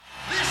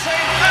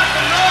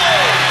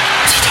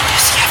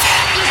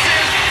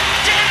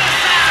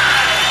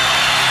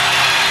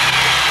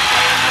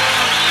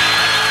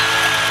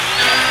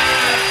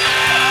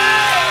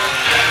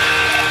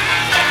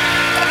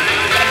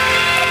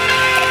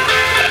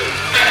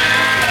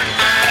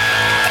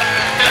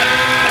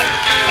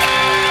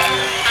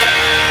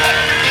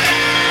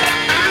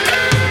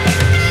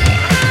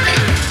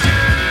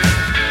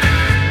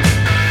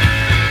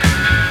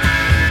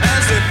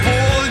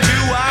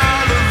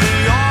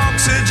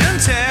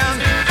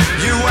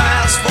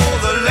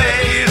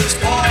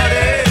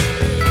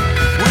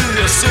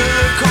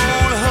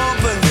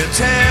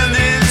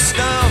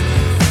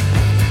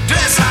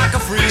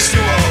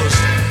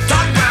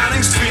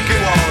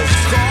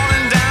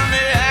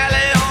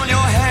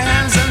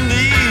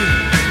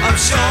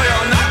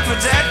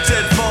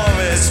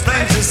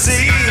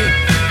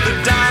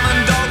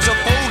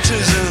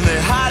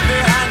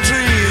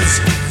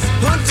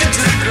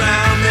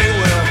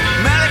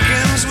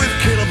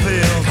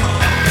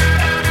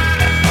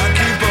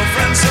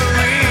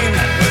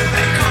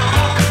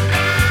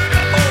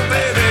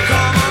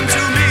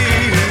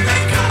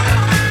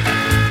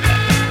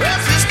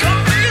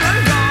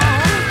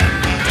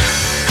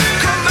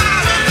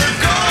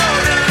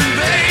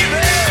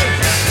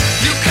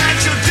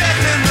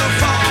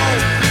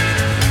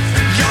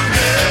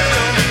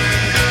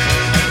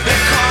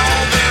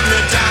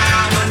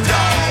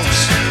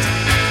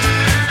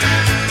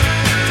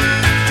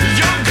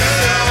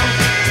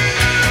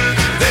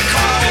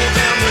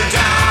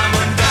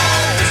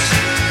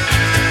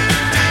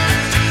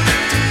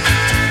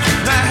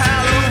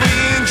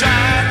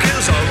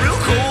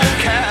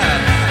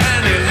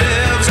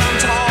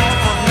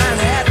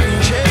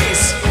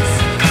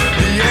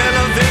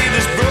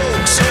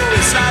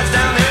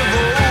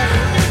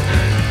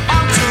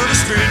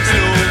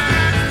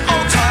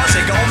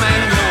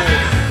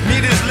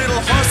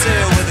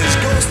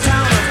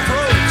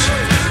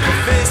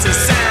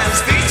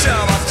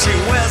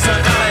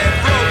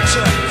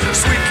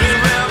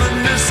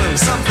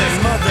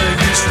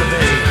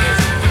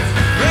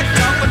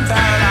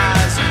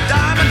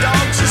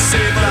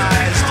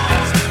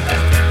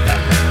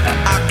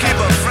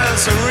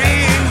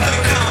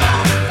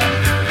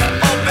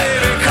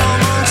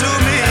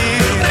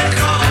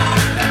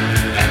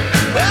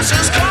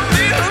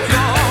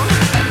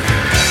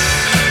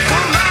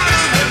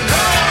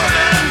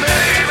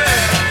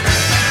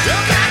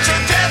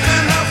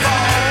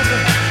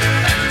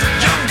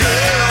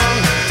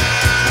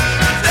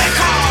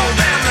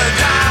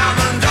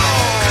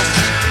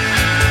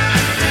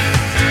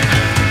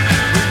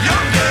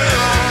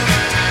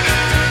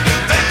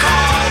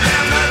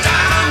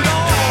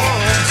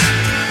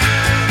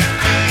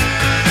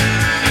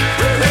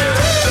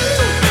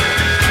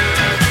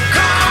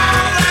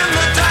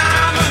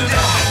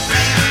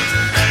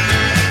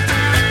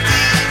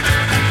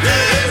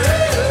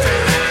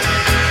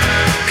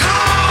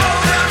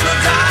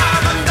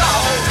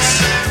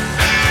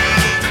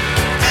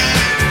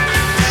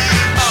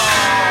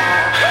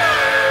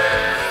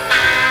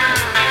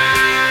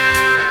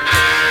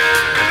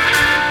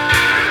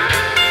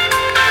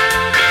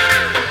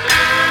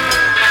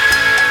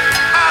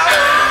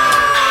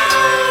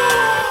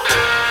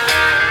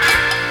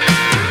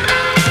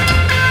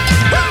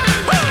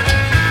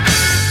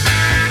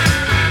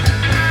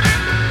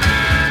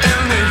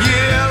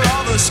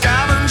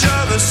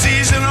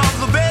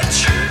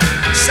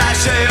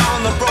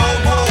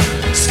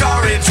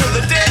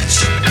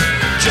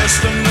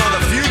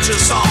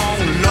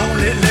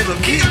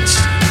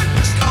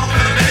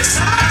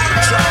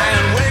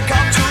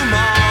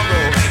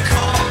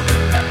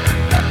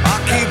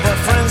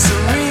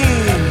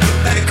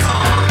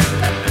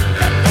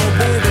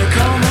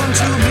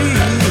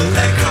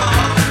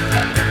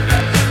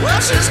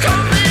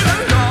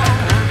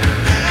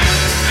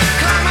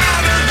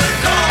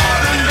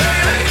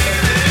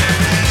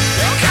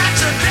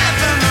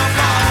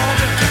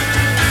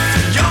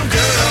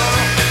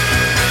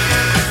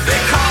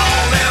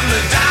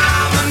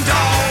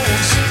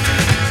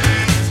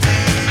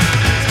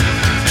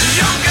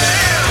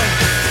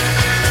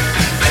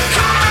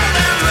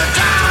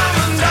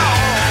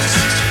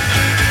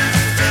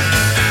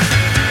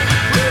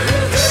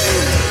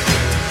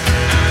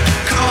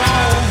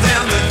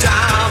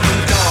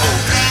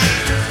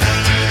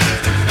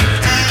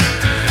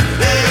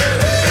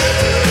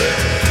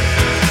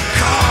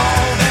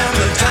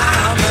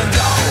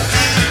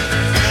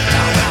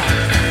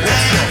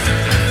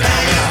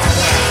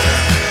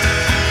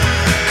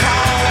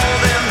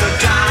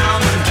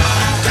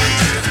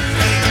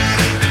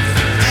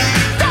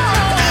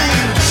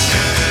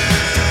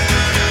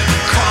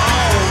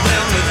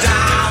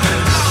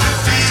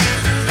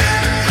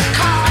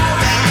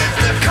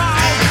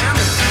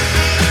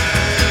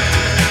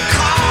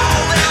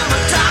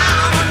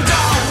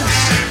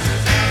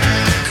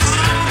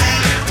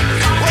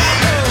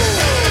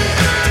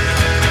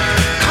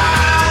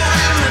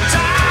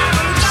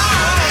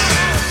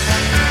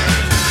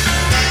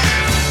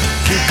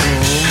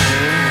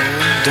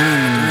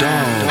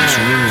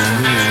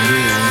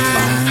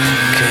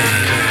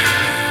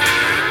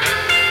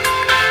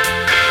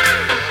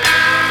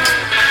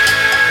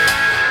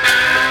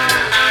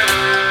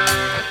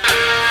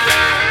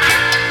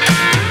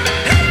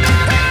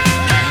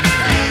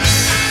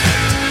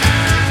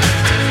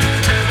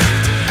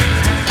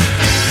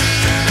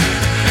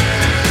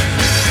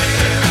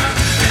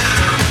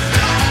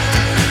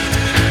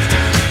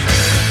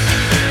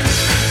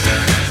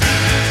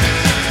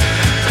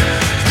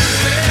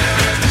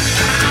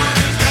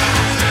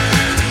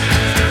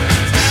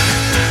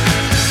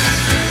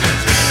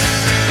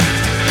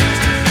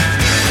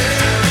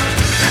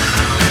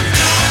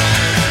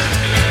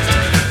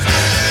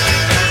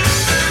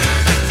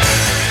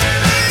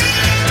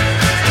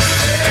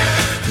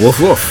Woof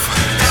woof.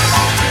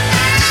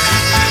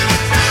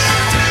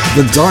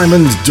 The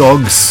Diamond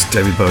Dogs,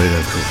 David Bowie there,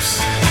 of course.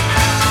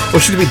 Or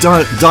should it be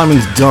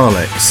Diamond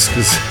Daleks?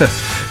 Because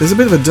there's a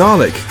bit of a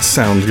Dalek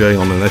sound going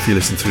on there if you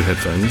listen through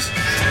headphones.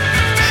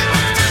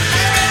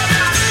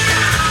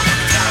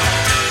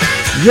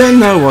 Yeah, you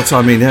know what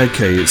I mean.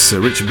 Okay, it's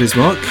Richard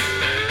Bismarck.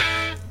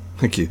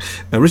 Thank you.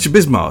 Richard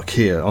Bismarck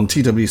here on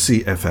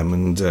TWCfm,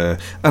 and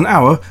an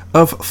hour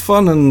of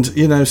fun and,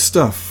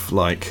 stuff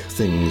like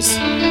things.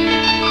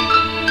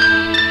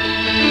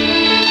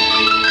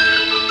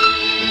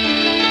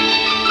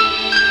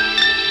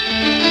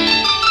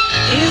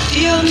 If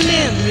your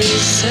memory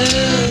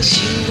serves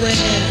you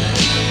well,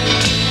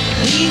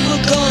 we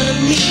were gonna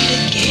meet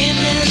again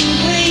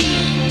anyway.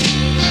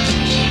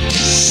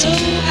 So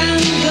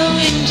I'm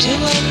going to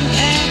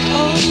unpack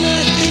all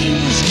my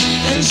things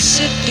and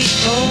sit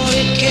before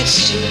it gets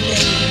too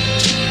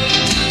late.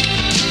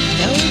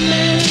 No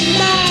man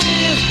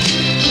alive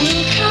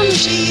will come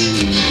to you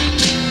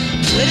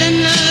with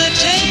another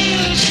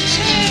tale to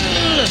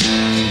tell,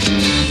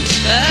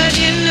 but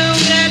you know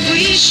that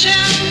we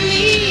shall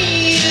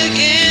meet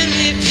again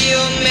if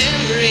your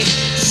memory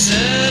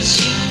serves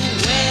you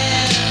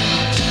well.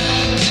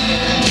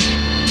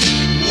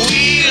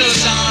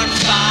 Wheels on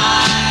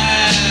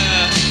fire,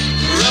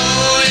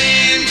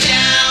 rolling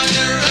down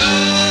the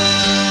road.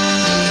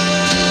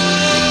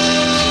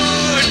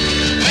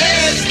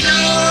 There's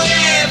no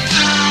if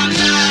I'm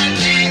not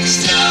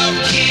next of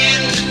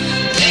kin,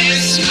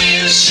 this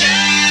wheel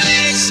shall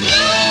explode.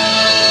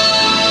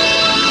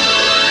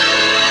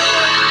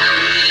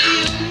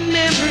 Your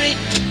memory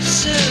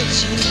serves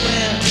you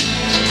well.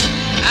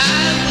 I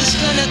was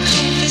gonna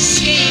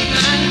confiscate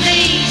my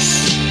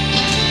lace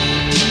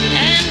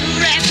and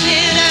wrap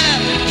it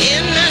up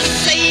in a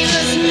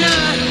sailor's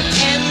knot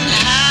and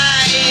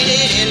hide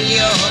it in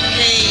your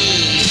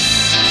place.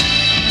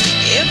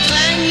 If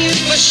I knew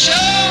for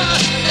sure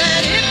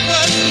that it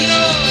was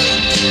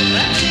yours,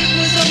 but it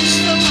was oh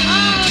so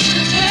hard to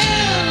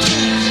tell.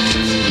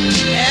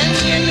 And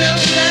you know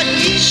that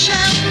we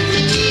shall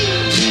meet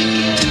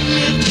again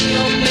if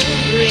your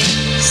memory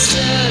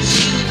serves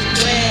you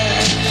well.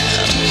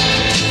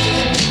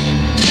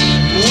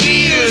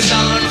 Wheels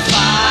on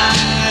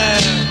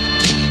fire,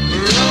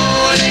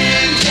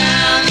 rolling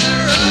down the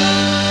road.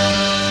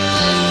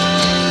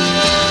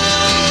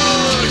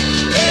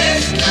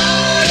 There's no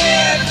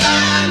if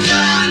I'm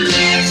not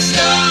next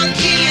of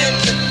kin,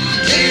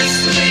 this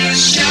wheel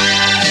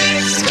shall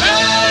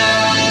explode.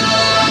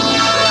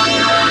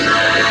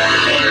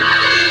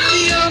 If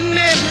your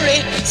memory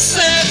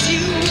serves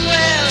you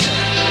well,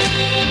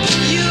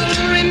 you'll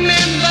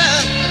remember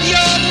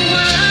you're the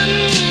one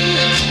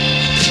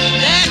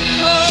that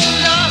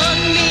called on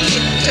me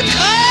to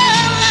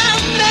call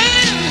out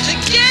them to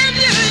give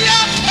you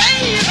your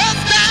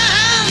favorite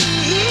time.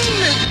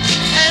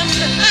 And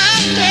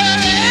after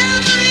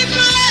every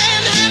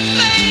plan had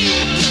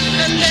failed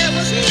and there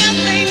was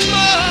nothing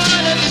more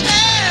to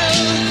tell,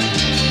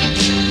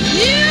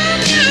 you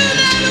knew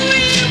that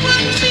we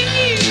would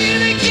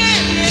meet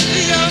again if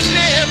your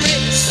memory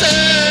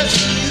serves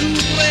you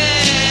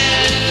well.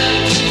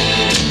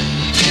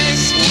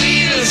 This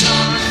wheel's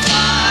on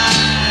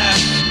fire,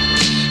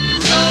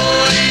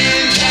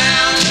 rolling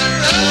down the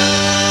road.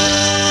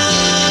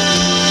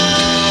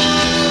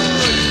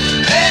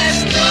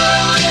 There's no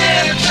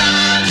if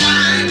I'm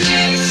not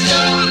next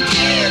of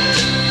kin,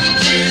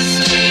 this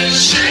wheel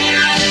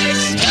shall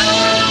explode.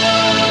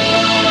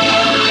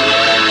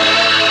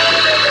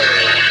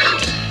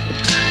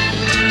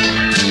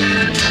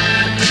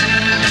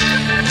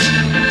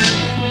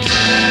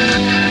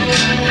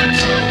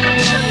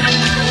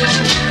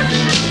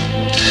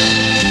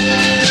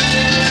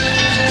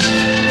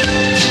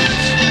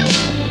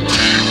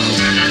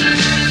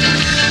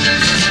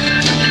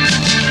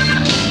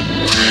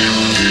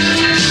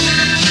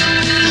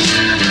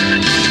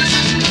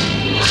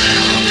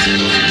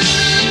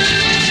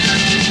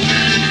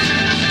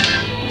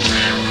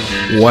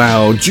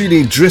 Wow,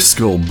 Judy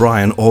Driscoll,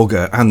 Brian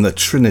Auger and the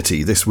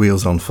Trinity, This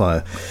Wheel's on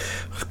Fire.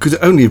 Could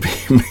only be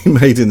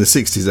made in the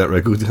 60s, that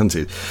record, couldn't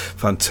it?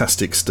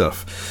 Fantastic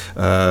stuff.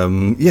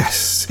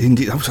 Yes,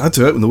 indeed. I had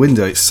to open the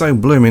window. It's so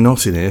blooming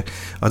hot in here.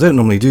 I don't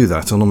normally do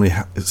that. I normally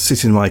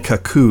sit in my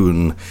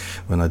cocoon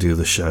when I do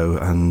the show,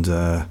 and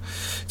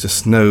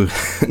just no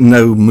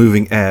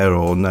moving air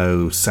or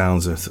no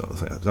sounds.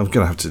 I'm going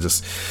to have to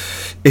just,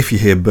 if you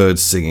hear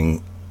birds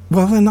singing,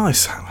 well, they're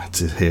nice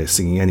to hear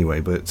singing anyway,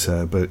 but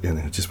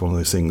just one of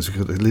those things.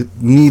 We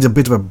need a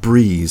bit of a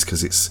breeze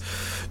because it's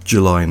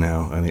July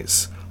now and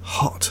it's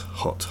hot,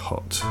 hot,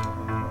 hot.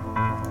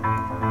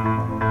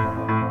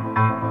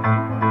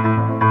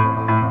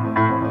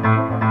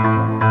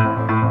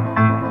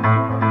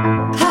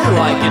 How do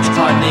I get to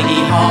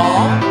Carnegie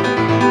Hall?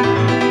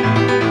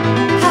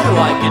 How do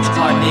I get to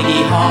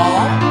Carnegie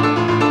Hall?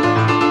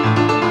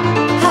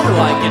 How do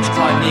I get to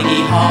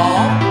Carnegie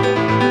Hall?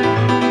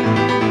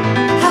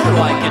 How do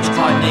I get to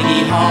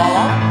Carnegie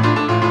Hall?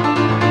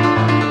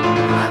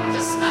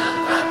 Practice, man,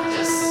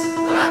 practice.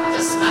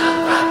 Practice, man,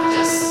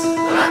 practice.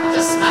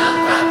 Practice, man,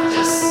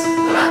 practice.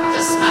 Practice.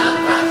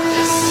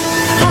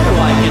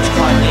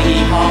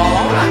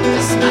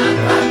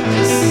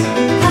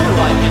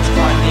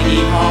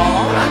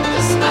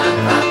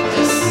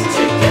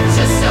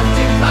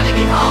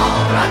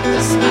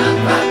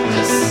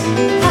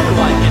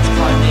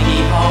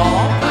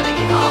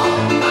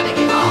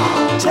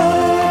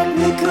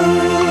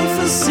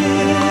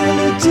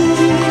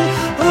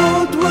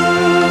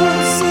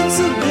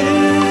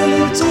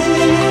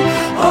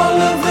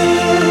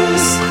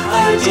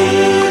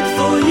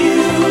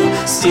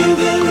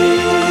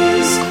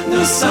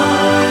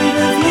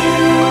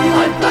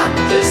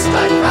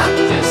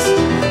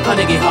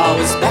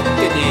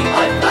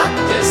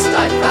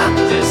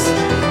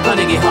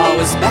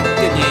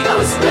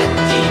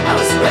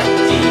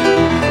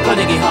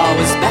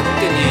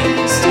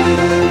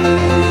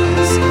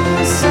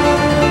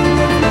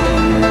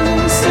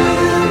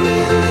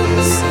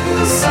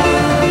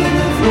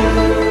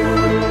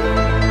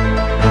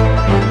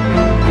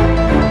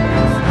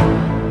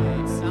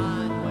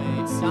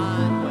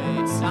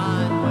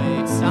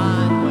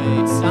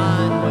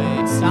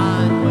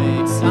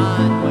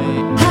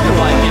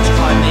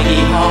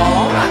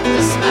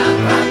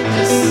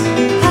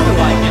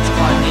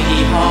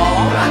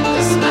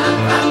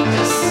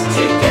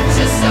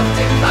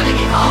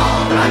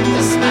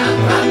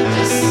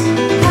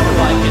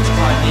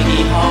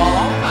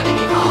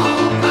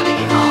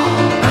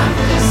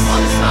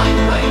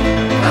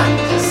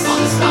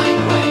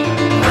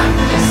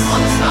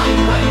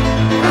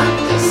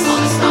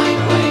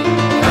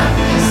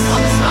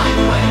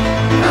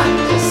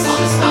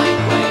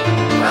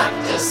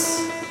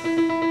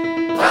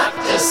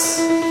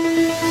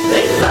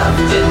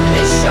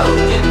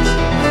 brilliant.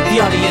 The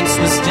audience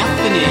was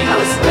deafening. I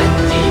was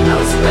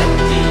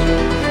ready.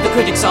 The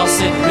critics all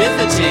said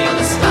riveting. On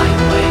a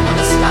Steinway.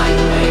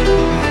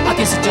 I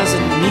guess it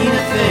doesn't mean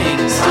a thing.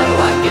 How do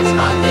I get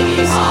my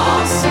niggy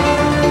horse?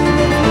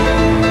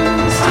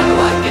 How do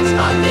I get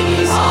my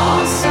niggy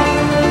horse?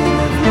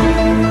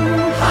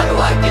 How do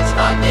I get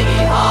my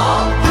niggy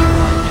horse?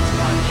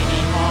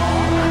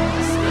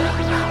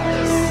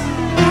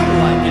 How do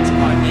I get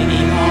my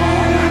niggy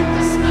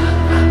horse?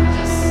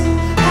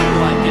 How do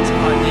I get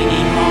my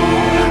niggy horse?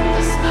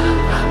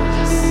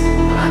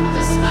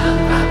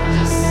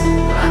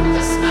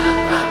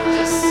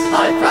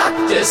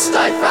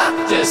 I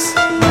practiced.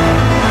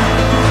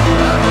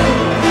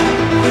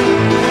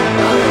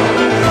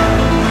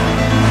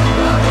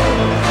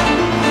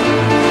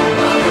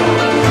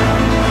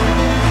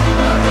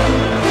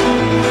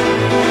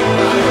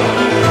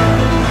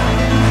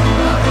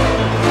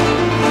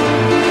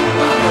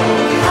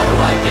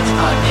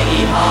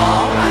 Carnegie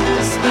Hall,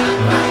 practice, man,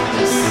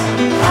 practice.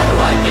 How do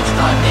I get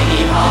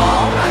Carnegie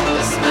Hall?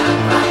 Practice, man,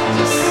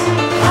 practice.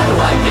 How do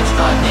I get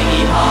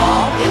Carnegie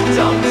Hall? It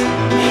don't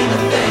mean a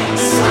thing.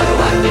 How do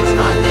I get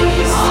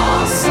Carnegie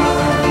Hall?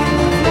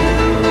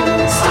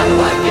 How do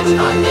I get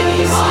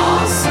Carnegie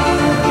Hall?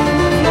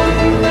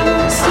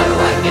 How do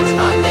I get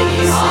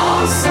Carnegie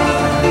Hall?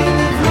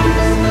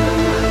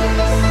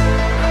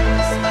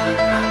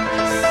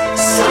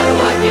 How do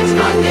I get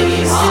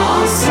Carnegie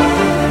Hall?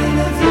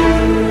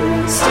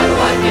 How do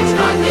I get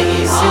my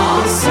niggy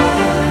horse?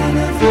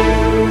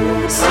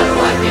 How do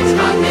I get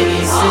my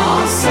niggy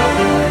horse?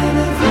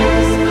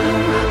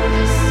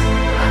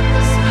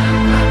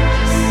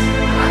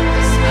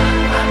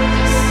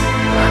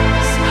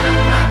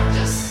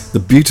 The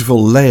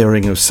beautiful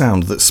layering of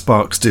sound that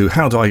Sparks do.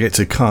 How do I get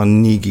to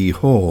Carnegie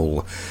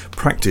Hall?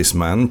 Practice,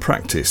 man,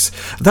 practice.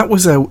 That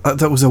was a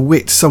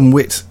wit. Some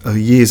wit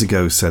years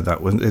ago said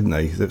that, didn't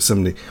they? That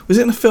somebody, was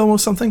it in a film or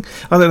something?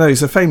 I don't know.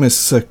 It's a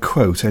famous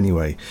quote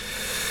anyway.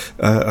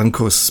 And of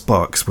course,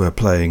 Sparks were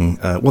playing.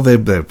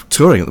 They're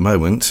touring at the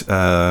moment,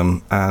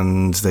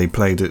 and they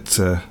played at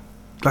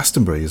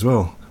Glastonbury as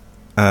well,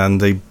 and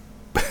they.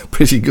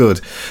 Pretty good.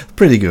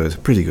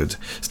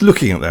 It's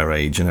looking at their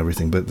age and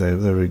everything, but they're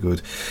very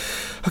good.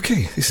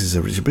 Okay, this is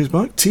Richard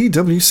Bismarck,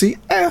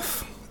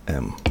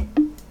 TWCfm.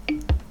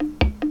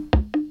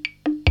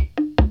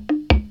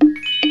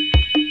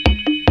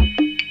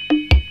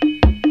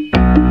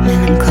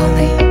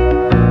 Melancholy,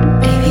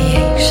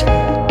 aviation,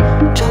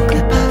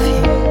 chocolate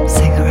perfume,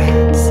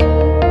 cigarettes,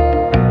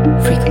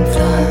 frequent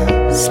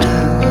flyer,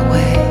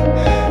 stowaway,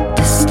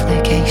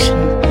 dislocation,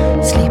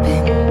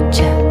 sleeping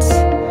jets.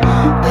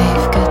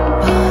 Wave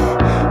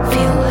goodbye,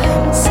 feel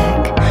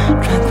homesick,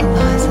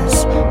 tranquilizers,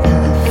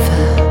 bill of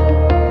fare.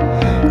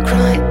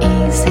 Cry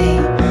easy,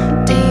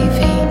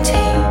 DVT,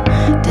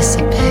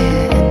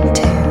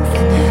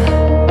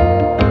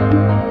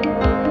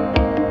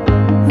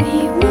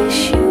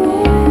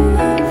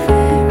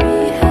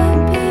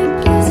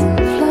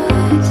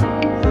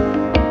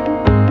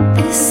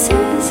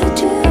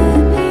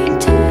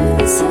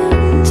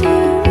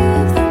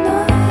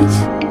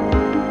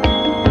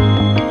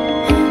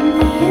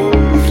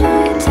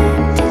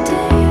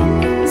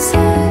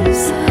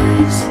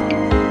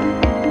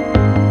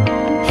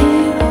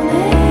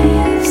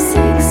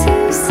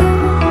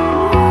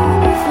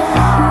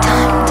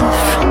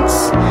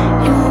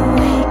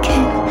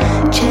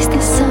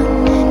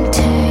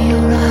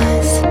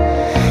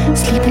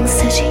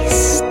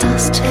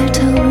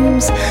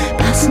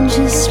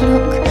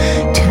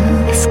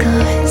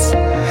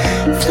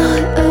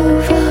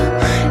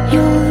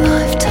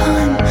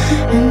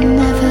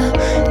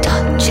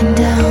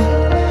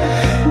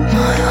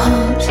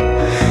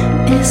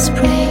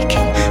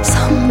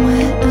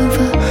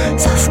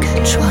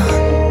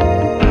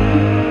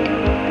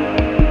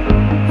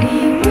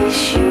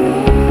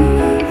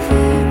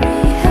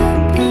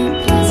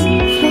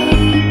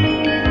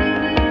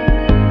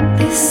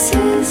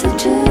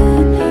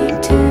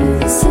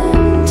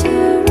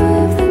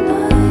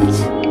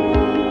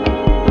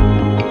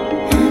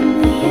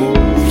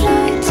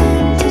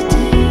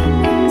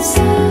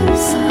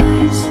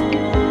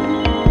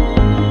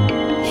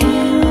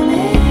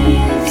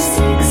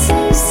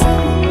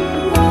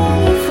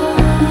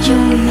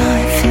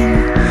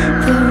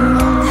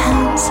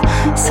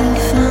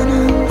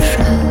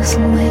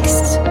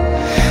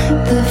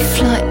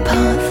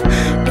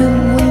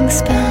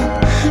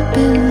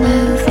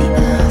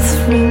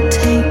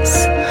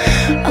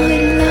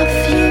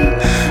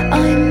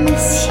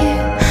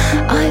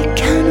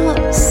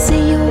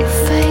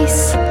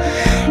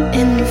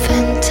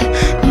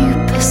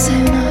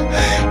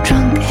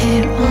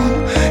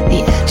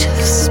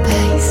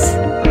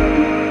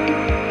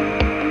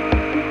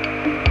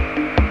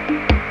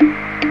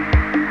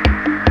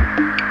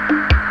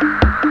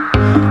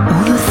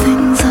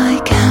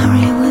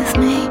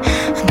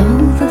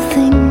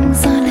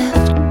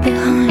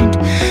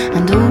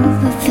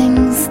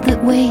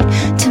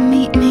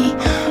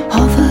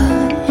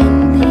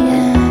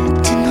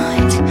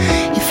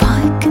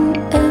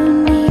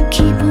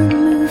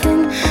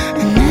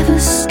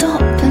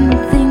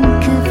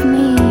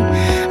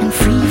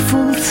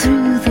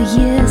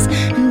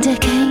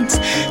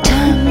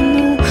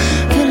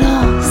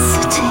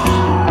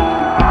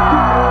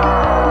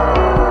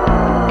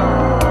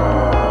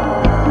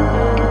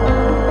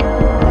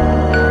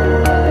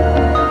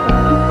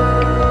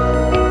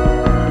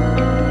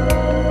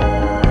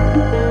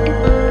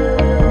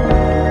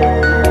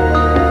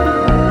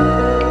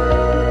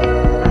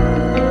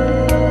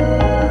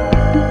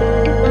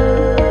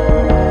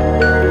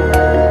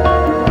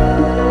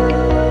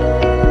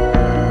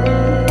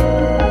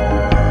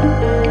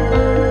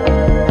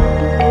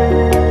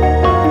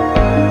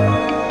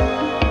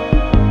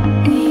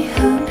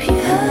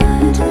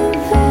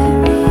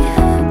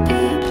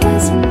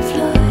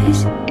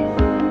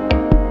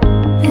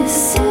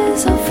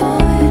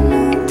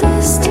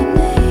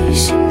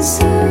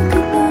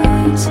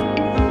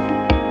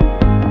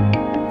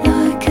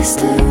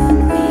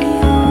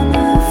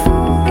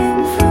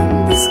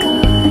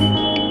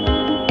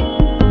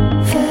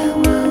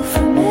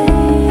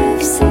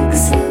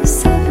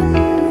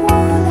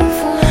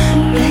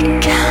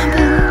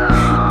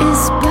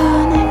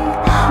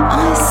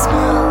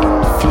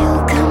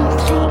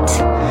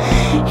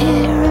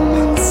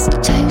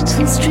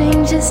 total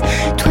strangers,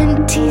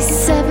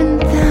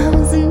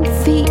 27,000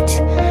 feet.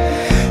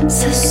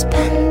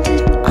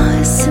 Suspended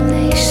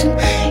isolation,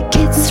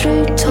 kids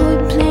throw toy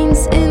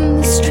planes in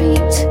the street.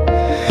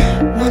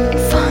 One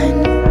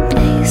final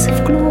blaze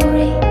of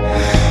glory,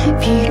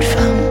 viewed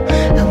from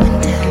a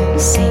window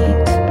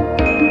seat.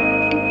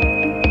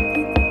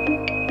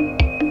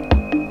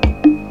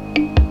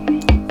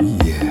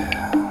 Yeah.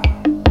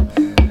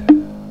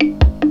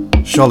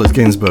 Charlotte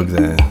Gainsbourg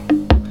there.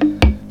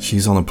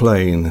 She's on a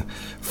plane.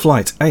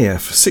 Flight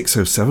AF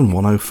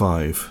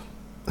 607105.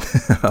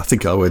 I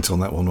think I went on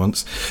that one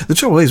once. The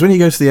trouble is, when you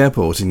go to the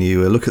airport and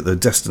you look at the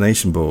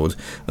destination board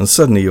and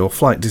suddenly your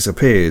flight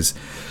disappears,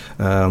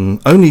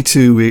 only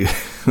to be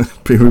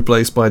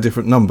replaced by a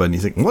different number, and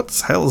you think, what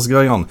the hell's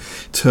going on?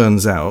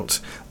 Turns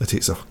out that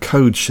it's a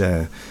code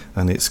share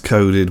and it's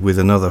coded with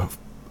another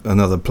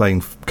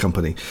plane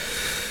company.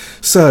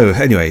 So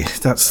anyway,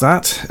 that's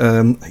that.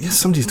 Yes,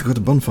 somebody's got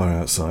a bonfire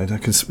outside.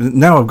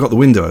 Now I've got the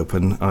window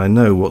open, I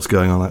know what's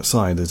going on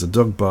outside. There's a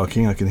dog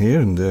barking I can hear,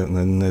 and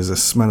then there's a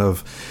smell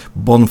of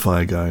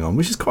bonfire going on,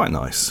 which is quite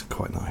nice.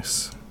 Quite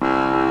nice.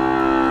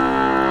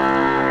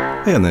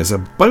 Yeah, and there's a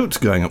boat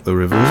going up the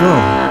river as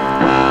well.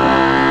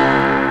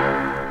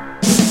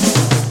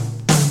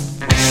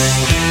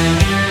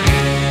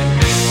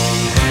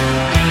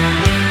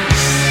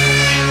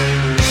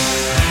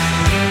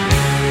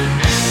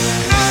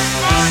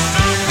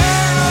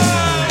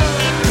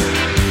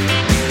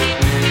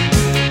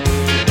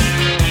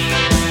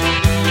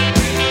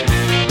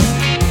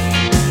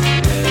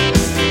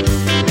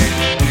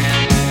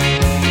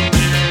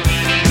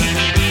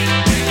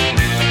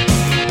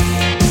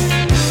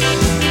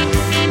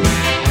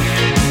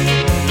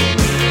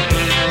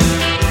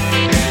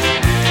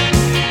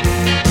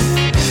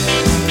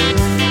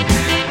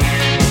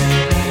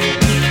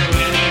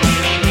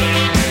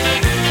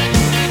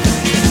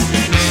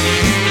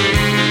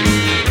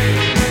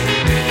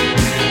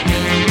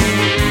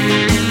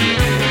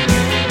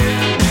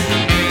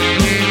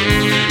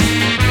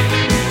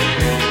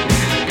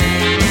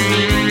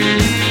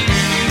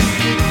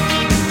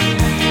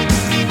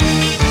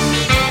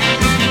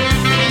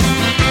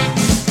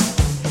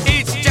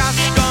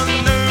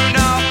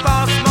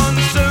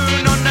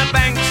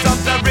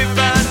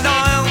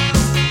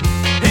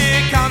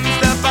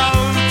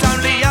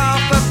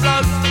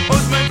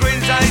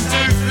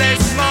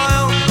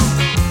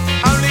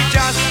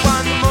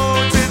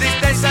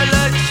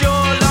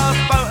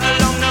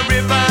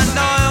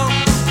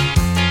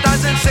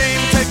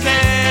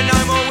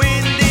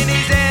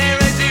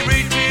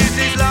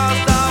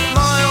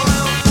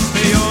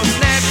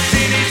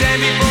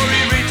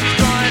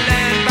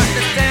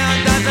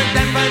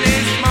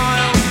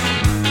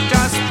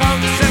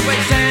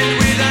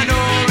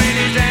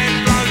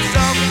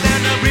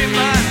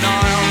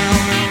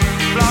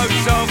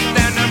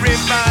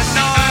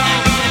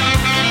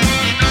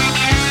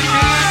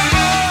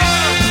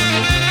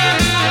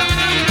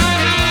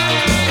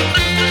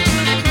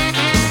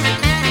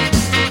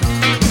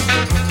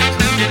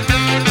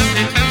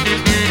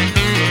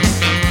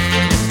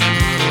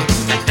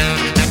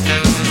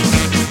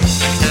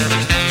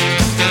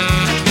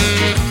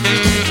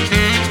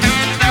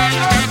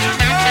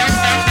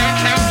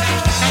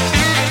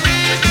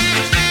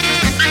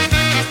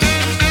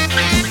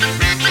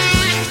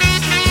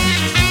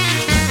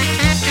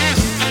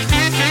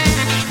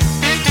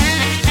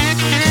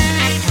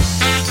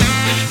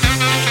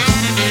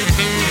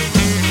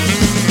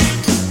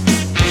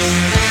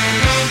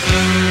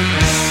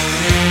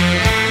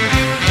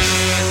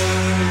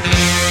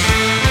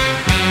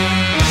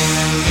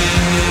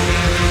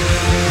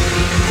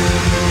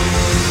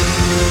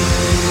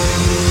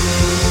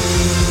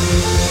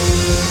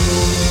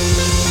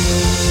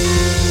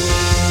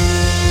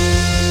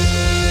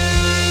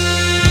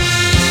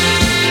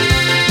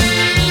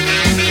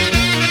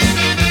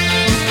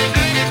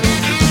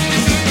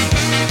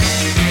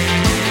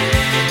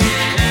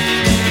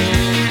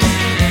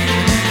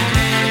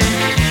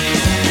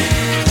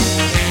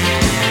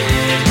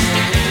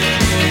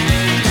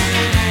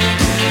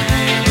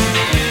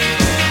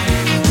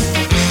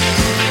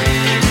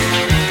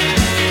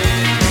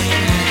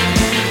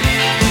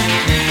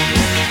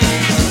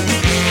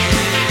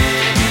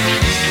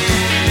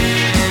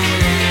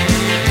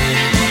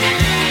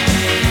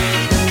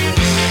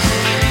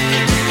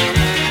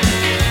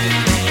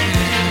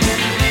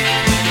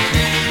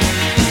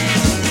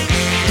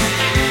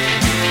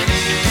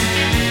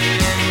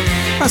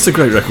 That's a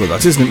great record,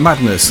 that, isn't it?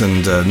 Madness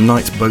and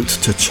Night Boat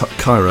to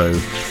Cairo.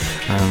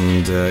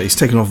 And he's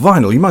taken off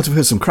vinyl. You might have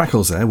heard some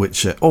crackles there,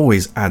 which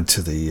always add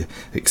to the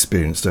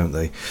experience, don't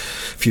they? A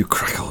few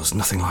crackles,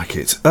 nothing like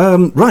it.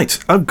 Right,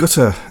 I've got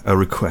a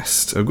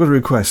request. I've got a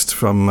request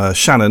from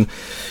Shannon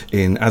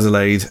in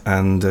Adelaide,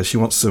 and she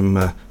wants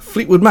some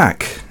Fleetwood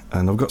Mac.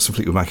 And I've got some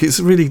Fleetwood Mac. It's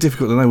really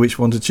difficult to know which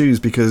one to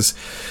choose because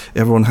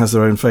everyone has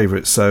their own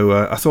favourites.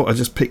 So I thought I'd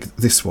just pick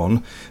this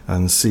one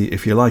and see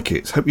if you like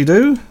it. Hope you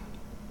do.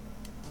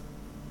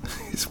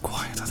 It's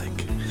quiet, I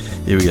think.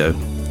 Here we go.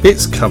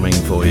 It's coming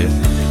for you.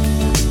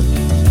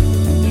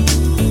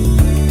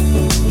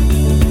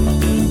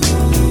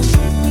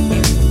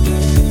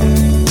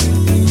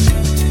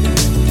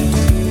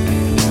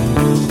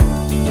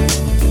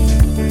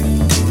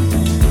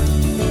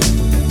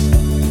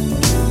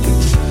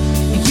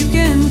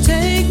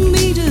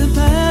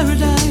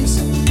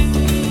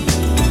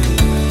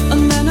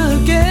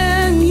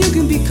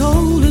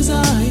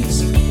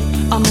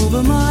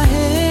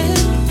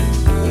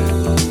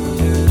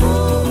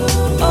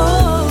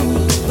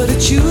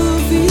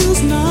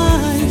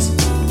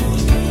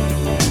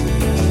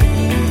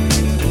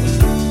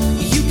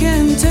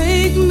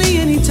 Take me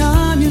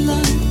anytime you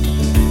like.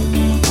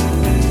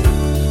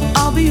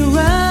 I'll be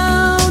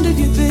around if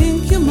you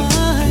think you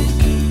might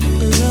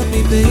love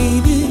me,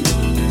 baby.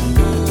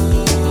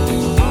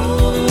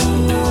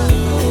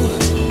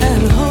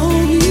 And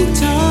hold me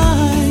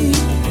tight.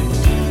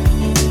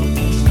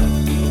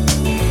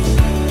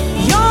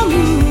 Your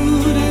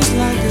mood is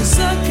like a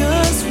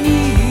circus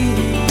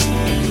wheel.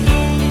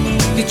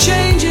 You're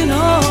changing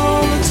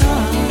all the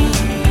time.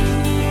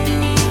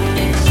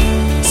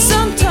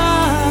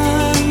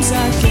 Sometimes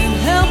I can't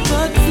help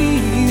but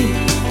feel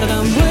that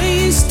I'm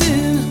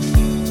wasting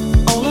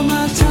all of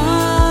my time.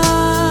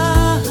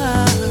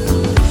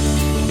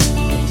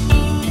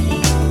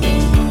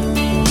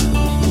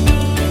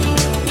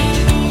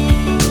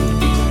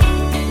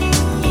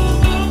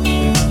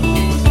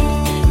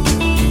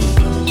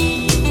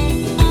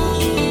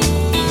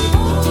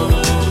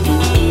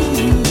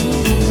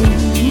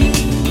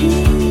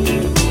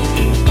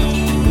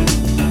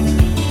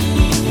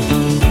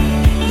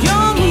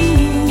 Your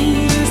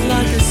mood is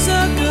like a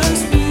circus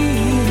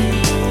wheel.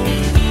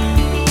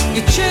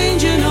 You're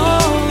changing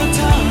all the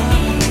time.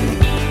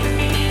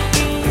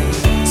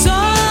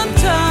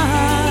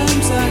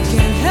 Sometimes I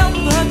can't help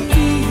but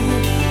feel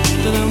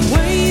that I'm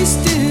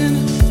wasting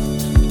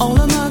all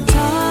of my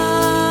time.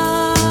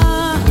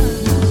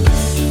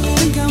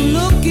 Think I'm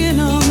looking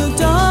on the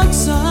dark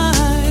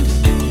side,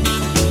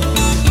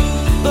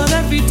 but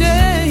every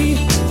day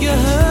you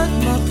hurt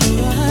my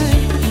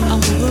pride.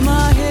 I'm over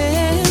my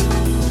head.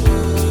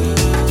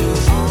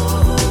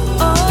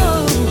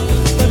 Oh,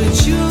 but it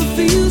sure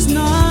feels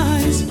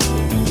nice.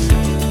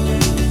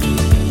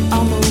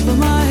 I'm over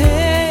my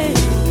head.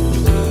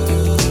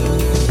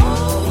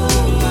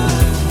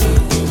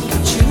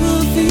 It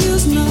sure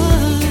feels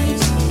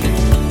nice.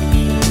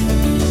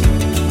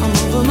 I'm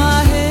over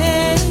my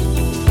head.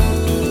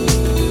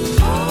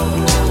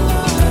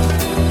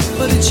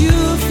 But it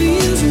sure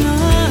feels nice.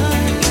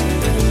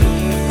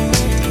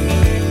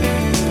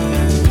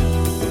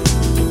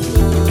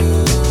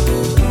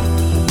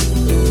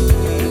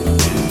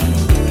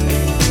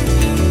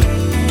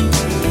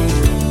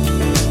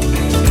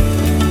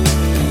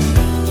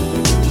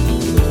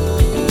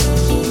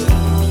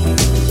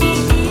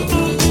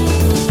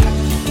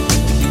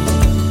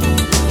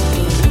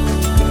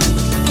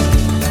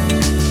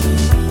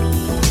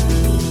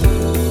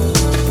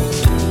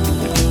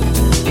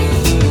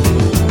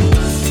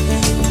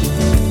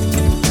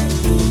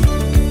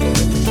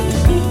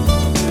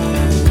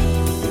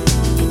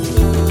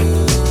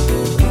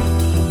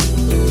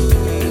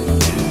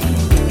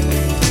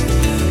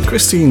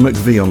 Christine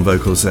McVie on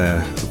vocals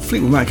there.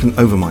 Fleetwood Mac and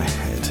Over My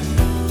Head.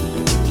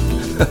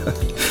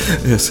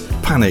 Yes,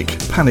 panic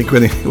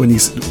when you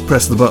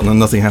press the button and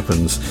nothing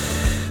happens.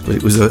 But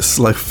it was a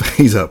slow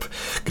fade up.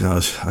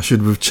 Gosh, I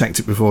should have checked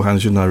it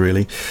beforehand, shouldn't I,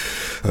 really?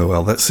 Oh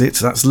well, that's it.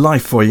 That's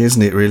life for you,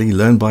 isn't it, really?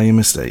 Learn by your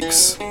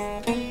mistakes.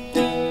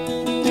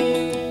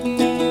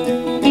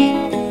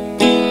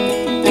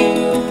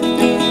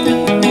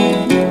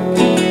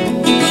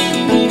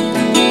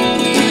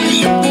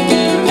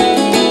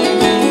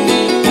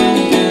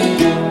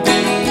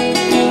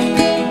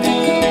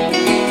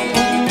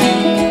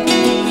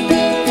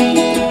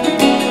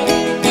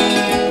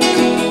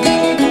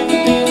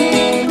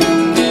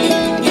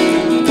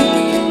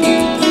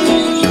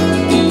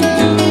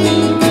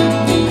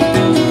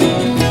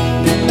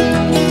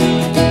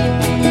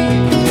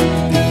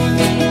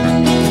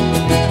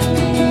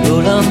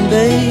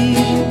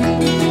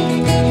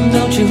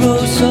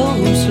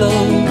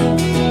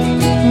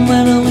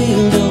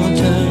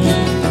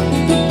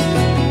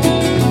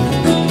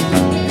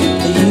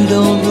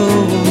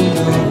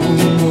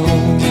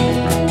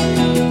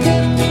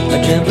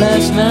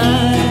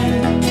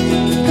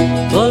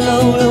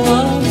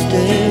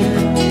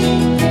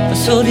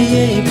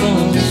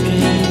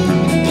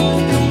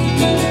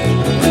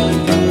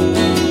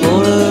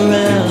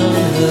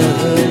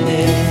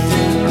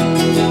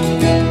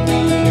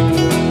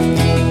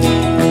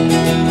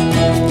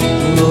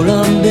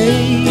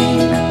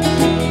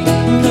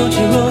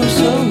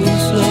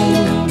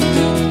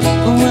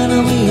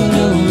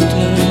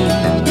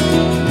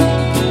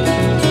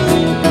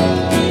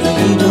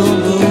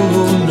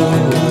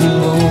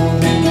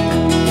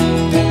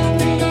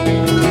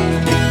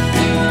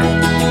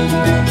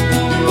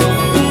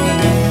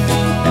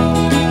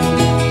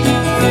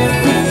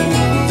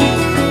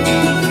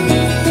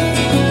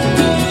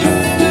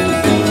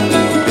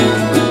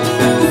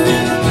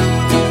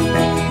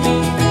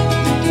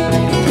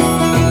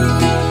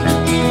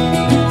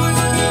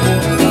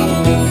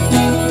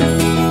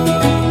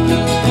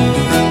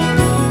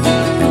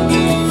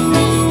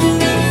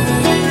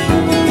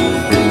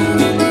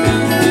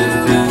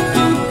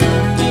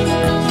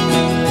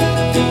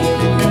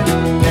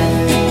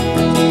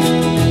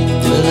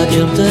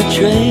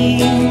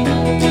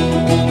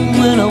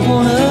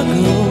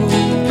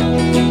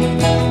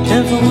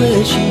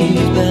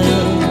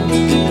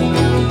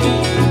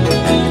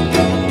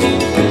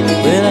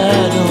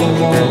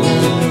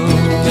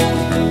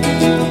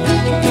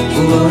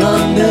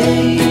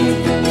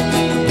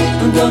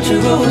 Don't you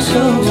roll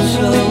so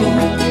slow.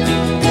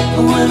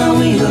 when our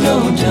wheel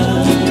don't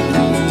turn.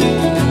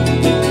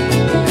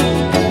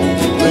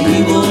 But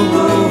he won't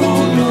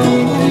grow no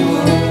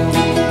more.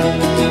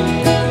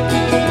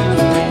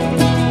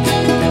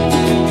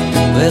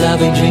 Well, I've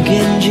been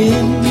drinking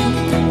gin,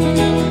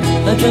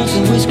 I drank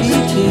some whiskey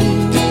too.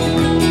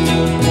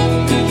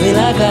 Well, I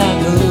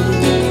got good.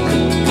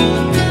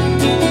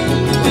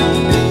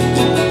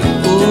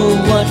 Oh,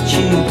 what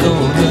you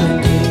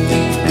gonna do?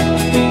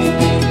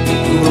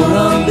 Hold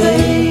on,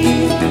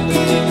 babe,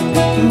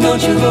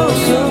 don't you go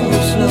so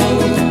slow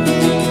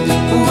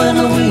when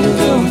the wheel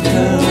don't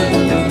turn.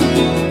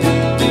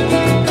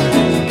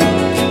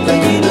 But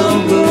you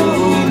don't go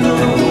no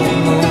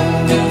more.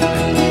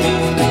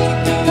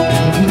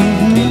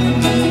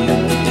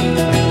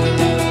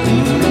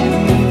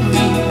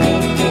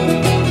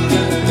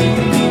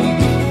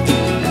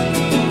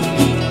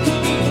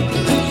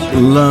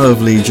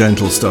 Lovely,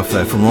 gentle stuff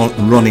there from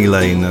Ronnie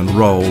Lane and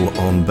Roll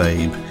on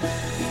Babe.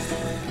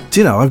 Do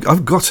you know,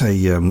 I've got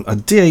a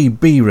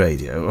DAB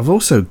radio. I've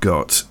also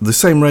got the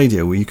same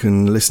radio where you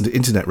can listen to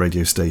internet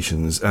radio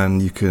stations,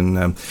 and you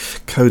can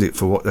code it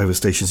for whatever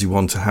stations you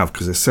want to have,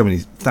 because there's so many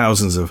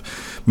thousands of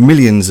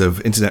millions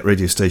of internet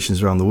radio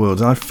stations around the world.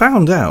 And I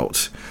found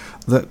out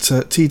that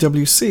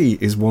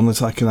TWC is one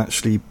that I can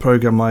actually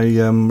program my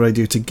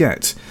radio to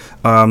get.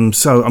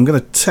 So I'm going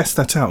to test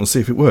that out and see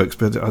if it works.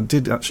 But I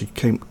did actually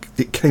came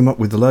up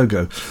with the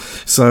logo,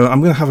 so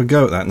I'm going to have a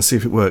go at that and see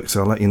if it works.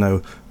 I'll let you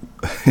know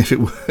if it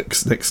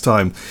works next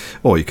time,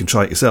 or you can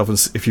try it yourself and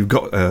if you've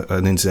got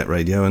an internet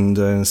radio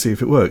and see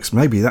if it works.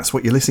 Maybe that's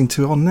what you're listening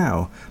to on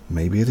now.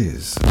 Maybe it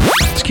is.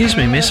 Excuse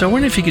me, miss, I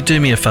wonder if you could do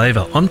me a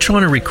favour. I'm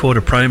trying to record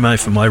a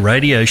promo for my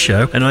radio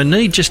show, and I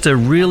need just a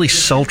really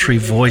sultry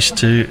voice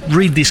to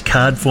read this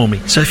card for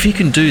me. So if you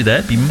can do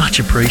that, it'd be much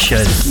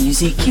appreciated.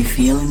 Music you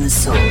feel in the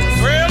soul. The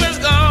thrill is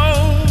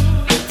gone.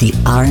 The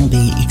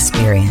R&B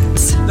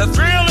experience. The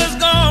thrill is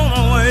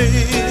gone away.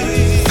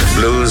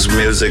 Blues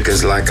music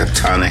is like a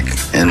tonic.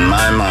 In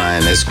my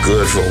mind, it's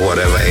good for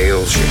whatever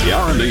ails you. The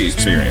R&B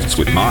Experience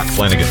with Mark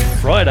Flanagan.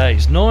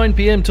 Fridays, 9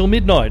 p.m. till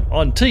midnight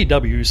on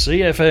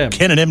TWCfM.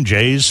 Ken and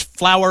MJ's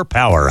Flower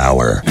Power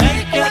Hour.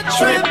 Take a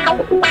trip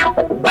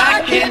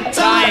back in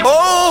time.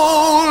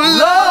 Oh,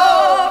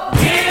 Lord.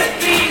 Give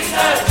these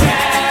a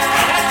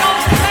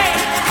chance.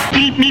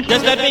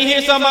 Just let me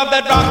hear some of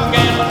that rock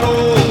and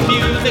roll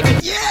music.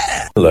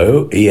 Yeah.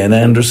 Hello, Ian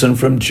Anderson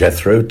from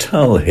Jethro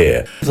Tull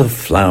here. The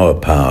Flower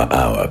Power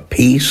Hour.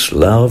 Peace,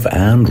 love,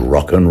 and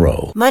rock and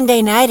roll.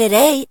 Monday night at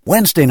 8.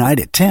 Wednesday night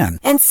at 10.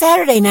 And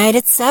Saturday night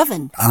at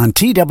 7. On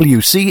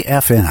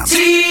TWCfM.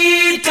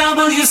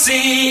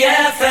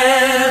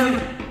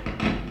 TWCfM.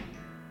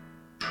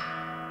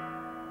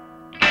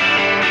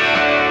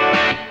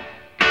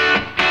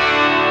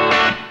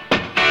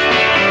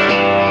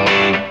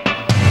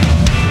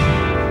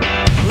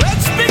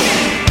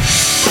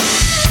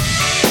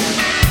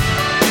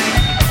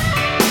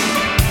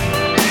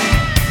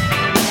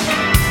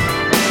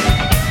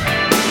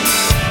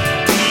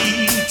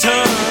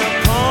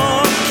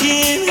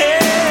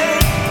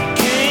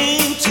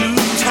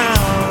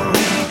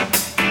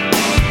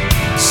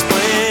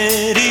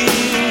 Spreading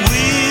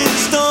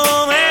wisdom.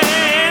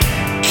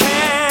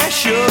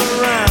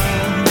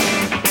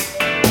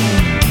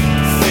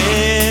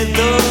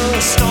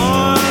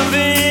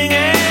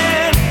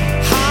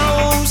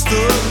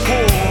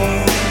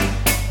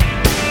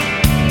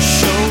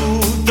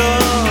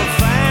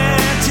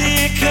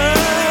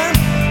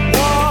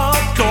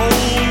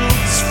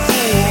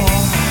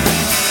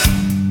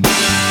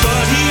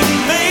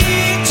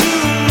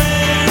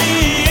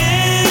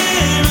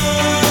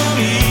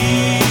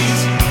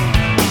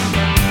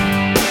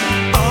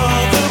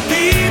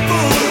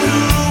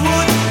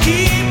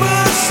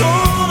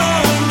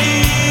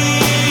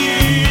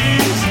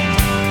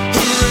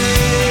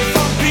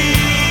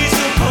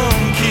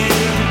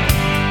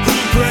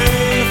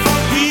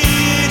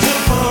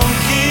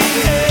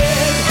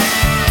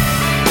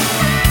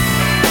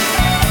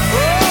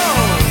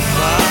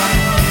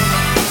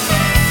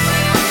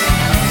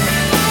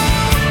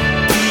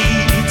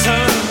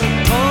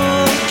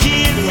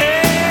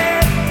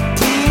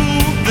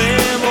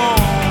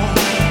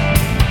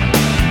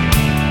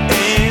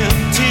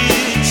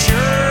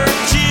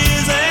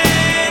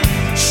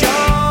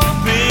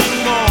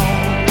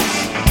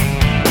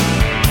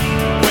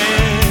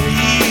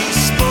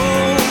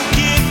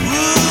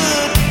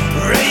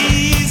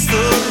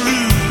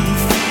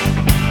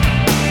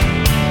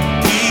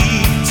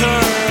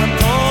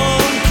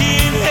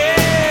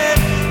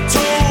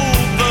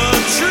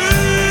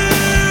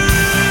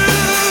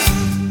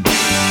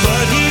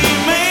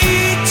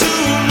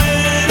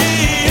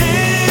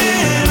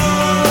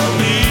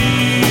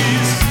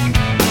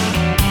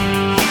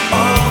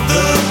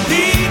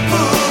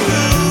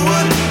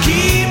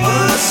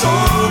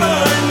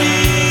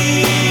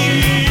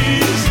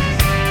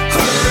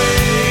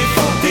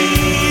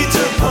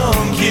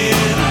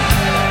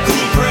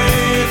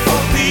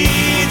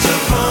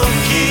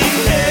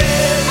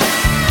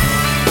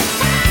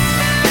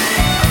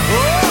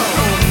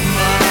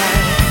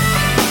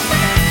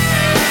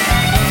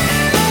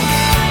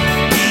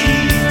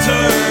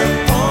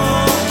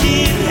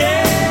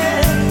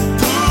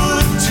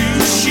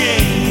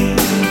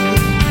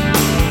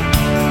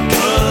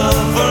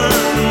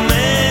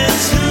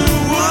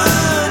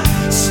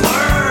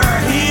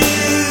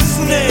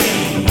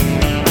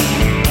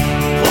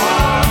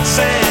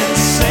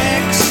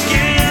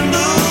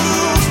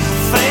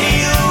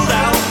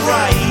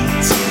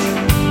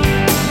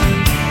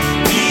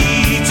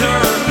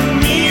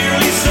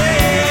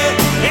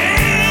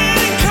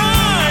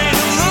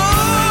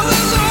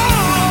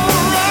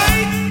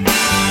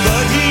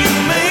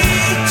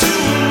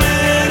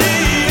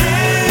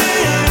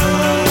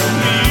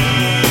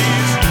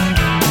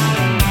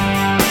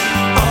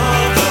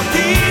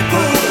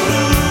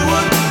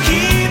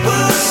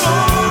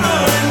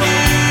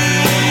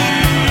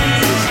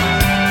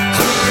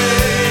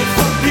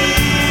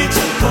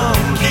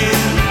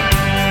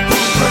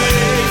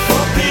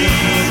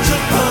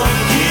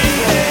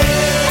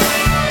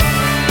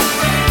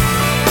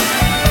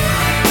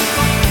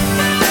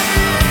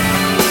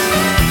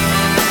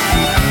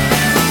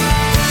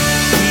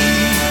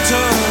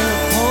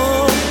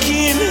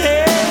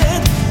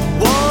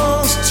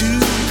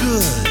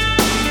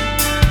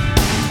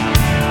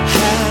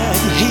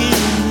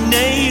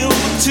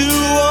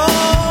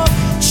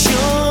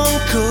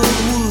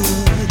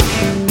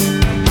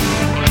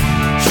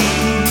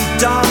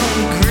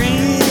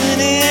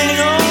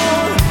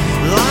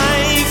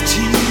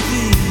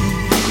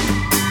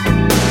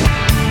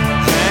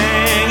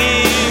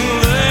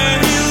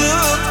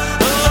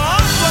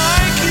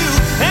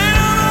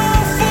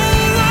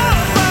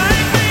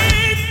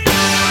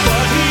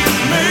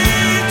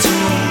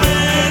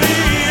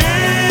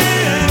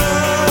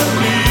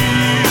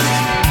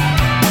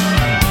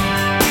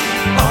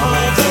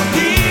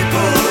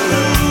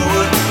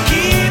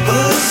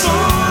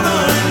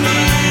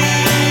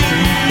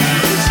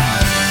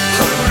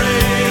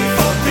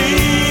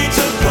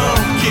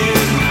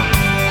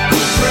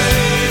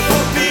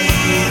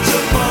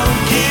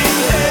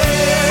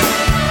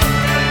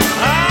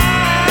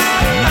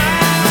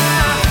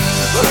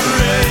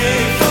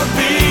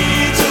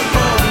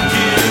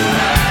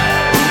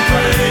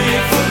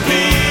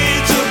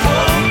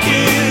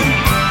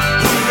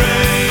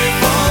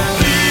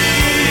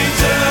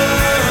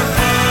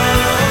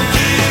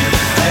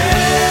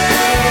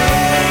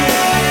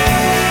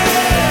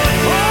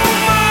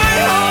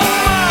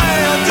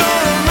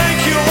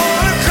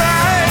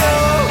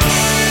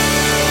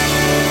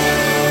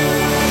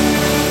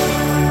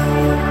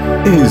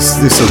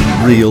 Is this a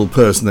real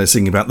person they're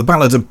singing about? The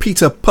Ballad of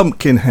Peter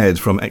Pumpkinhead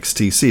from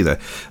XTC there.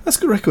 That's a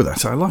good record,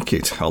 that. I like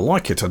it. I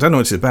don't know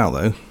what it's about,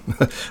 though.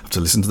 I have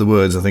to listen to the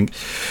words, I think.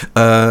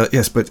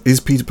 Yes, but is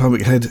Peter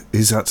Pumpkinhead,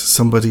 is that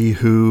somebody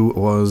who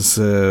was,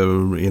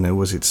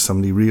 was it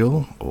somebody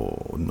real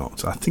or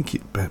not? I think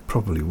it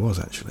probably was,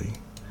 actually.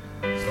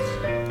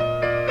 Okay,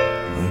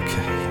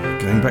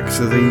 going back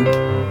to the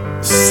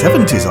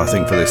 70s, I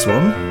think, for this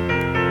one.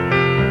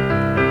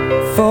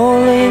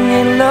 Falling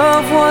in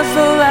love was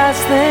the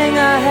last thing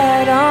I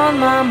had on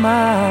my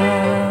mind.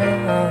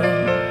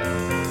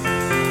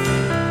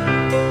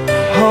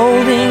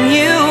 Holding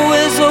you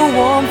is a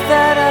warmth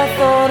that I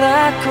thought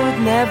I could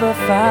never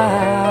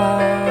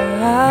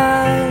find.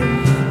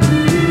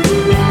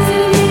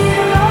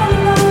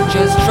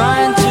 Just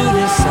trying to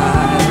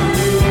decide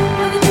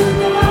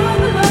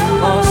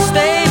or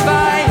stay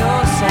by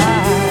your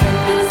side.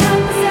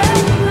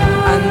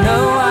 I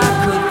know I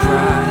could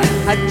cry,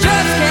 I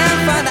just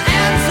can't find the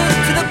answers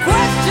to the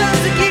questions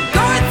that keep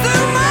going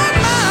through my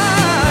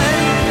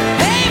mind.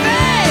 Hey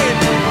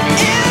babe,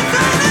 isn't it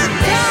time?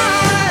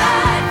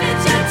 Life,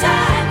 it's your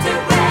time to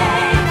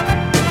wait.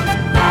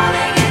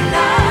 Falling in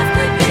love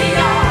could be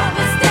your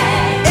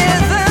mistake.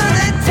 Isn't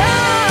it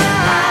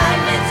time?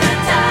 Life, it's your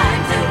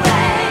time to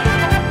wait.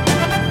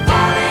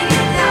 Falling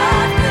in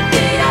love could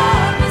be your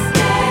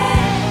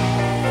mistake.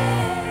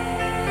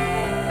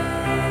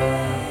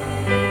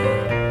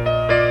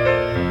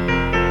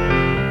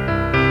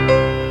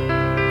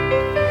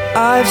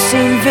 I've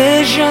seen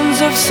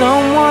visions of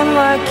someone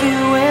like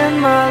you in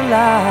my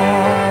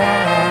life.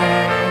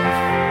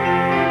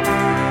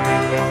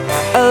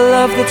 A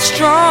love that's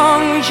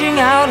strong, reaching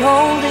out,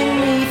 holding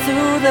me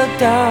through the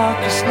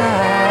darkest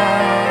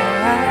night.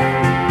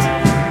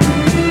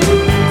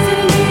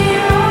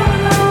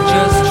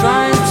 Just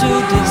trying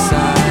to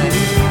decide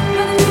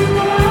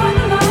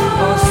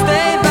or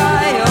stay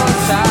by your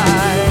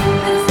side.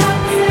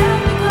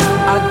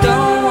 I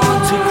don't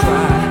want to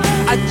cry,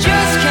 I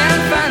just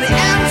can't find the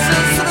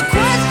answers to the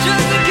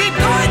questions that keep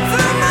going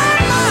through my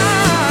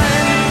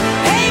mind.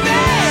 Hey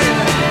babe,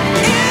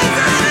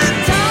 isn't it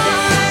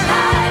time?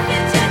 Life,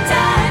 it's your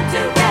time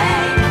to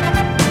wait.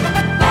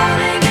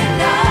 Falling in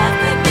love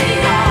could be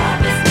your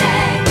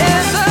mistake.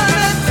 Isn't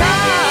it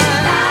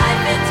time?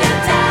 Life, it's your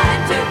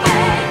time to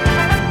wait.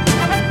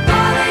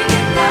 Falling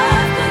in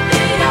love could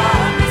be your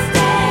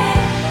mistake.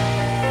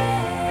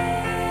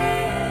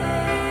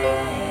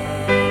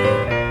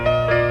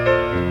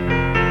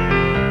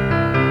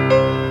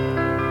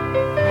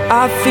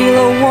 I feel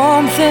a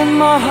warmth in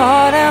my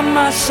heart and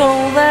my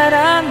soul that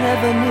I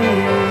never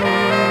knew.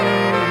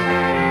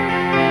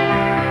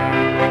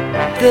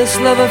 This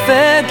love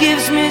affair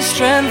gives me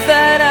strength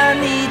that I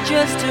need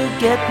just to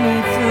get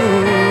me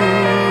through.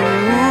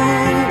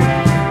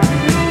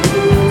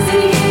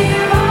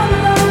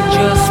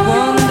 Just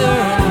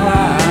wondering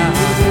why.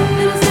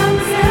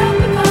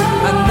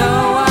 I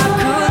know I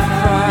could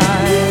cry,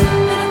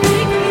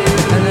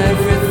 and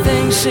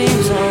everything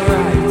seems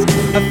alright.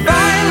 I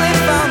finally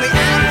found the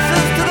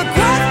answers to the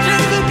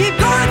questions that keep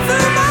going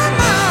through my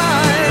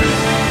mind.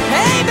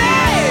 Hey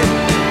babe,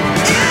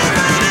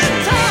 isn't it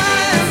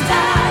time? It's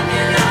time,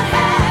 you don't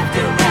have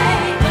to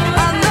wait.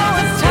 I know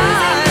it's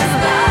time. This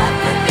love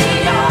could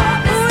be your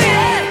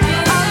mistake.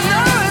 I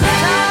know it's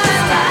time.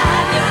 It's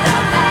time, you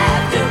don't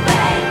have to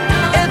wait.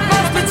 It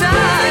must be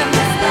time.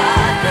 This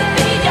love could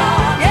be your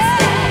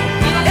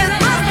mistake. It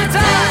must be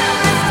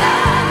time. It's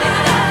time, you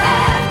don't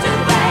have to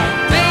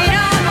wait. Beat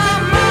on my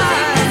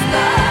mind. This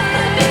love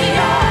could be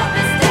your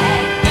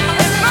mistake.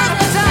 It must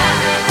be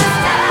time. This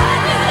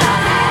time, you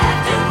don't have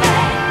to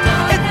wait.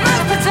 It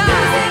must be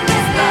time.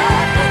 This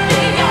love could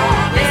be your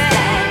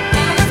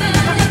mistake.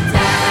 Isn't it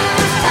time?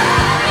 This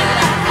time, you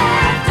don't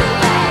have to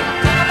wait.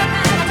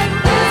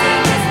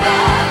 Losing this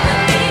love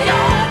could be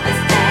your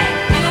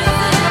mistake.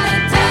 Isn't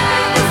it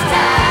time? This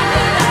time,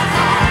 you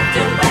don't have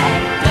to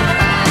wait.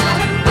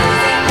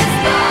 Losing this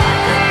love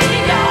could be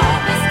your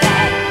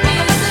mistake.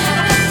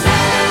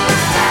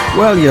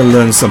 Well, you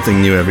learn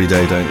something new every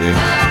day, don't you?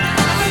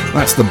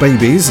 That's the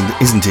Babies, and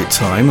Isn't It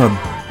Time? A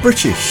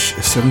British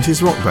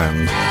 70s rock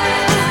band.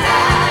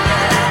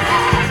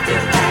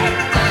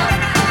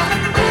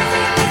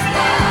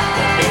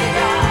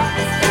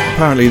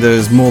 Apparently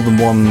there's more than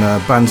one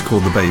band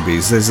called the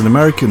Babies. There's an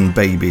American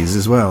Babies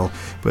as well,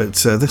 but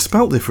they're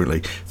spelt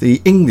differently.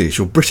 The English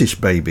or British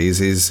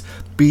Babies is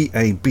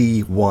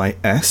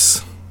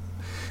B-A-B-Y-S,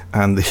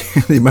 and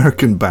the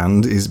American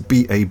band is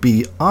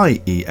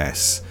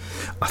B-A-B-I-E-S.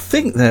 I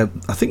think the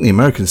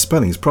American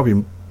spelling is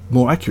probably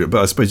more accurate,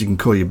 but I suppose you can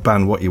call your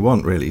band what you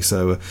want, really.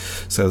 So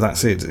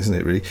that's it, isn't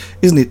it? Really,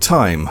 Isn't It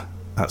Time?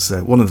 That's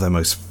one of their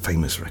most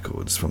famous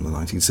records from the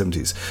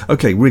 1970s.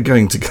 Okay, we're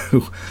going to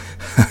go.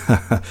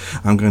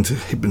 I'm going to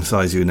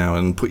hypnotise you now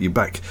and put you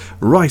back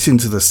right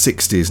into the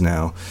 60s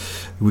now.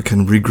 We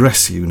can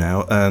regress you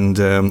now. And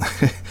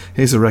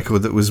here's a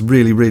record that was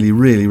really, really,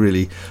 really,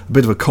 really a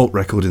bit of a cult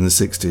record in the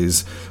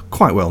 60s.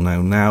 Quite well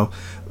known now.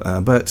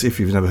 But if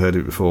you've never heard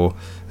it before,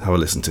 have a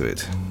listen to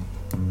it.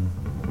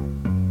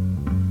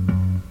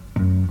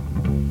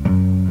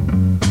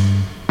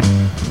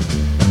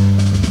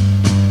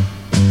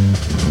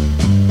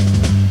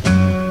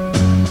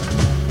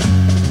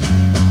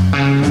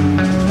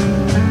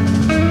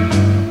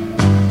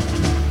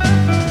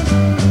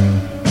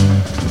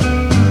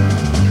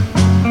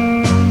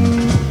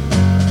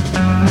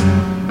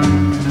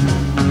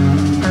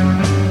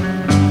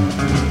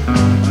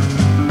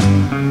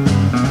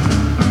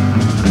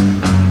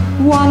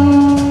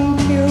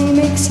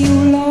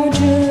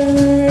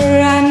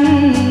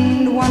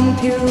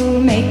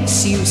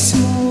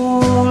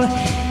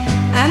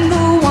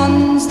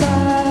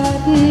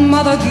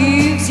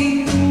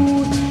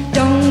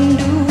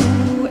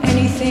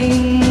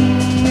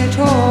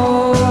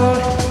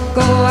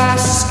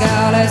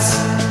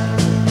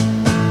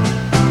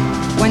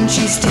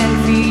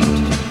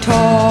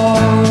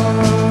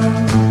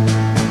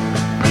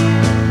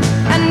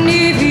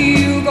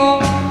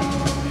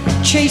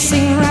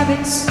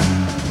 trumpets,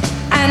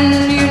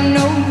 and you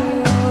know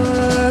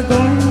you're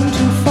going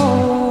to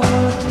fall.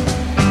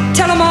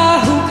 Tell 'em a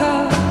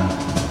hookah,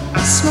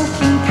 a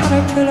smoking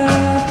caterpillar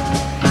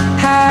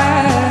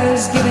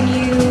has given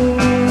you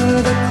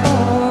the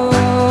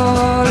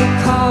call. He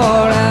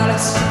called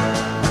Alice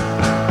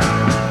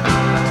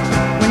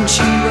when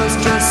she was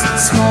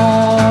just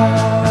small.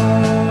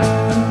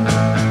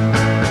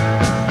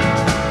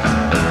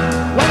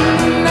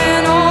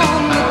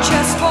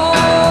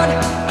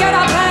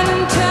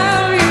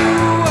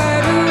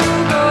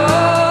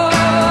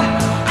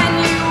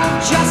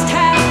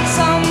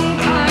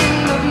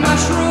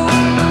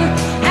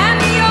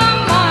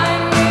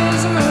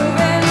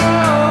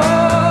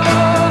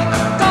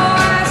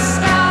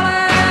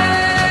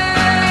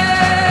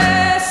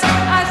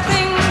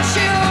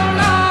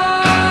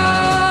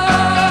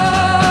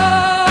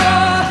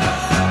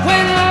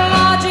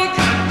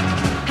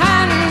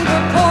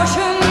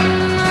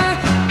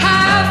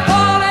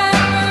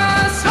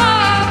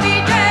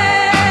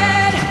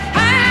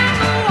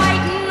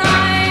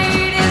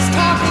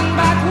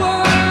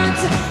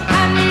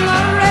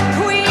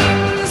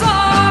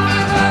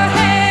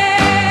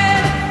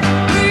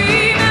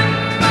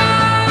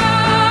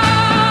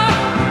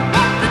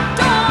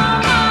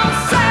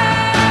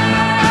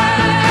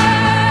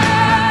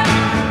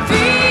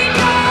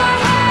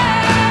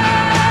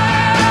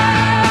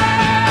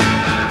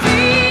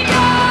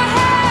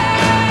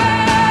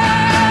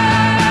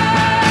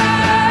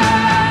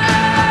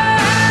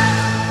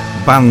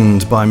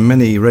 Banned by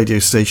many radio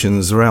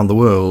stations around the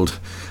world.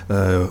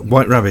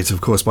 White Rabbit,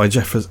 of course, by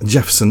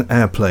Jefferson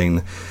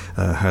Airplane,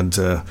 had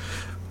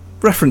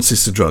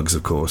references to drugs,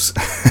 of course.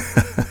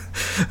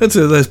 And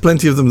so there's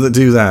plenty of them that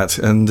do that,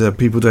 and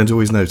people don't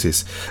always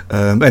notice.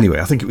 Anyway,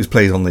 I think it was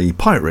played on the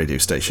pirate radio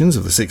stations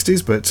of the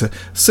 60s, but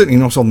certainly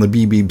not on the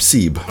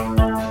BBC.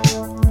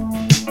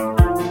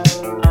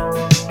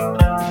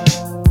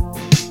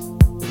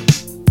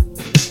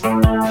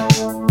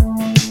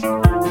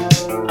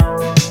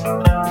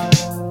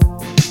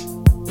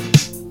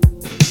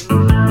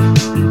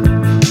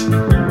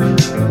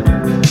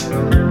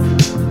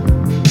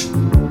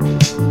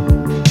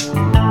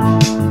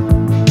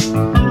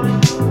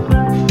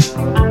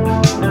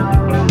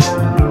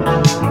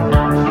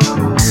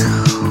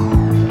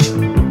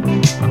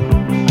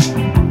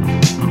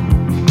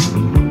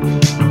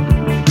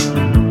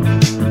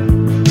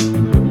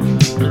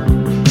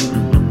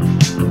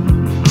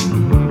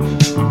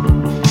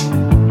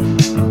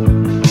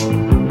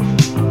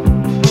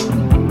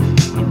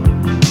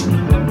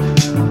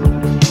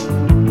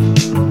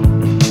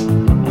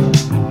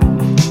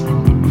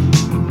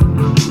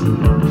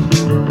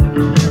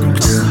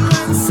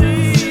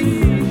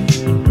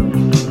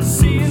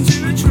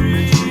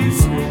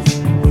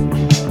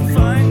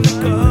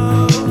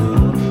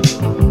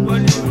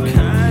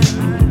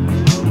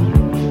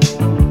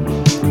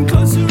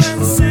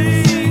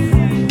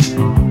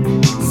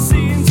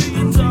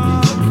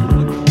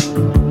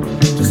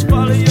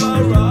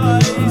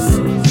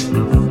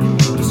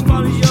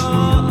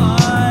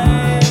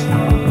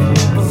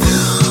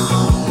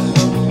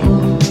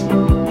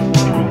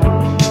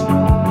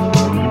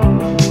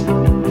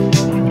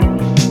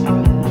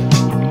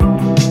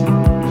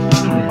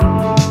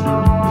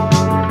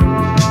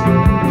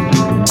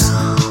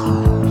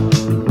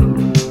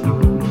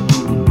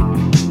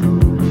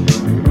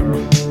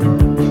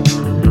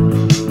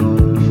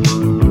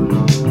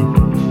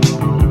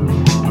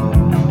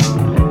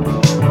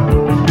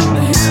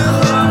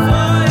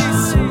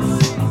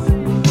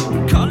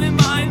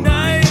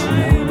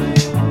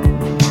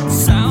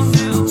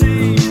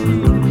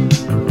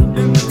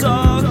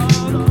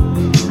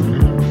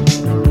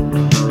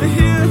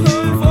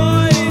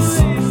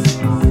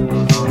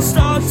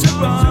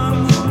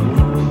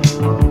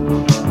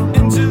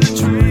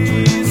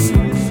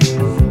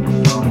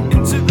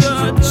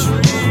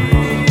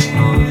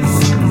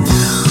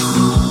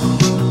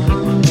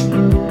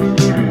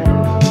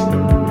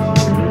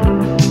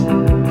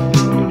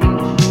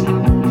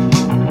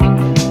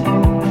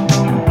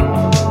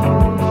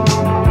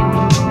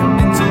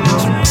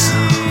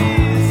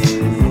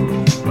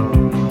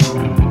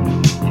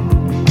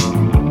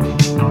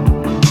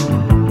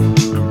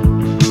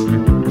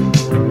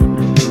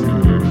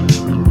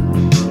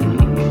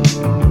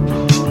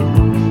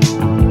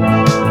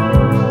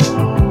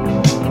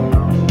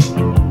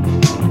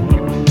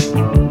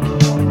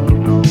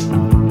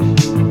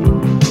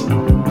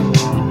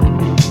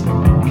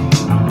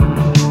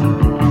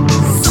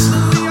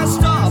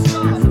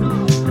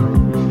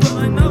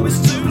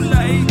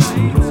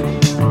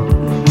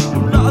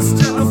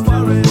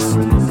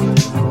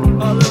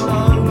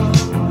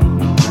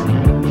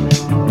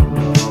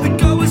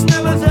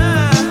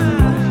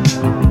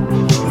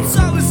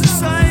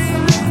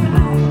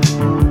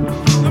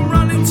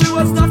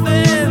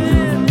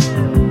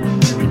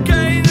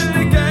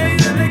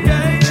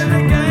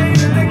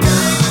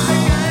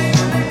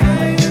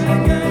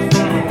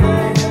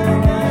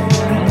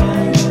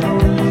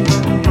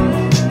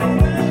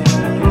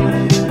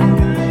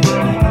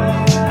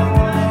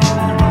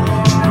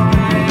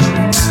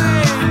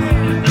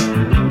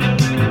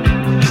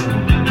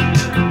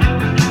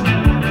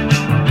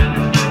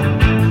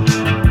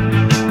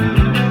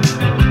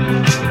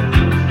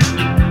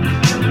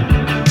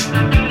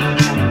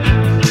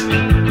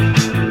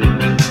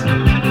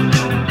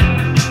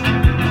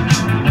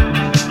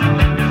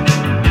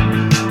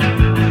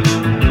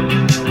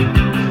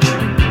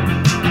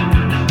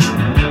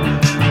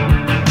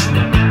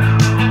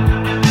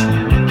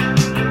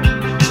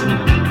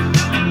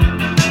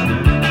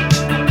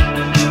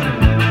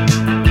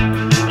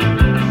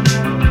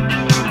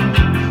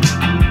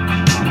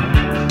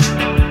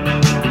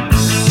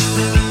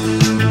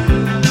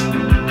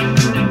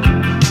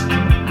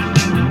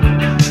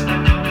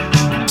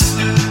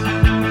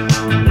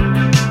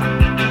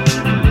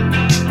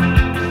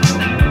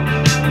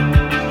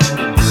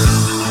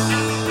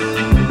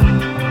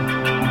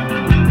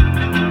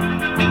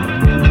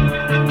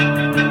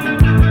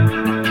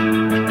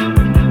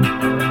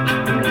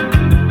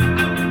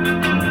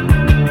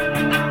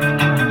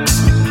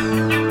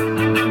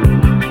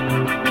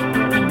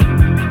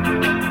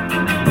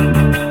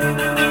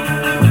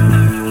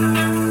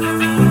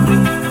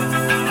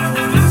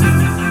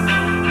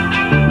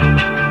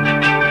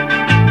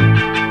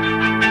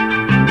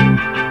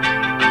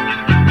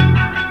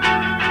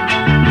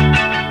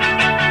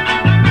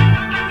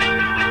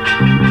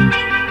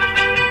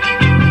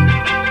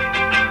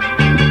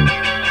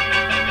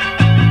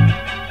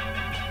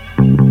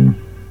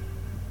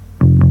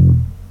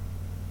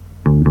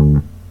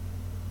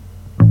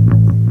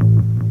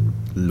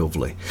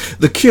 lovely.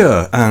 The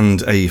Cure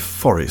and A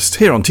Forest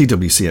here on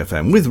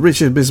TWCfm with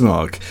Richard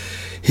Bismarck.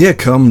 Here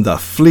come the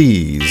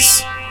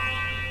Fleas.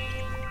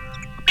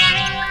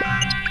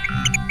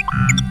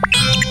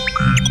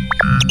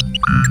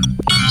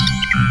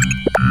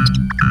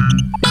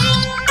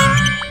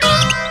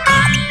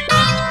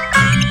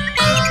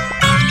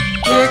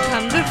 Here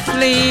come the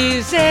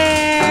fleas,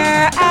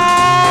 they're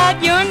at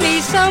your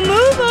knees. So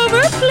move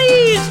over,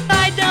 please.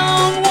 I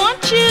don't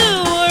want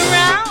you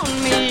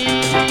around me.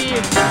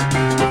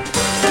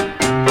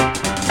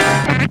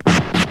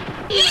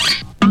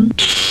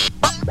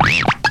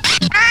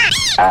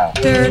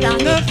 Dirt on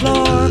the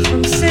floor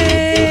from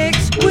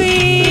 6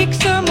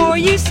 weeks or more.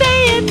 You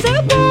say it's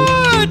a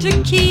bore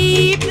to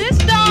keep this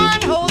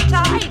darn hole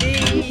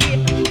tidy.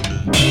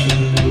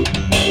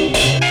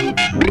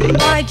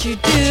 Why'd you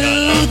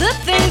do the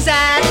things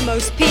that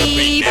most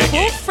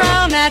people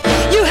frown at?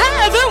 You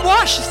haven't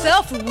washed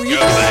yourself in weeks. Go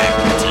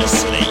back to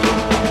sleep.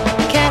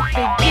 Can't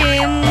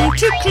begin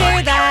to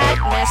clear that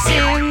mess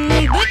in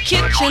the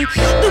kitchen.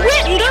 The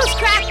windows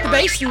cracked, the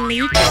basin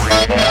leaks.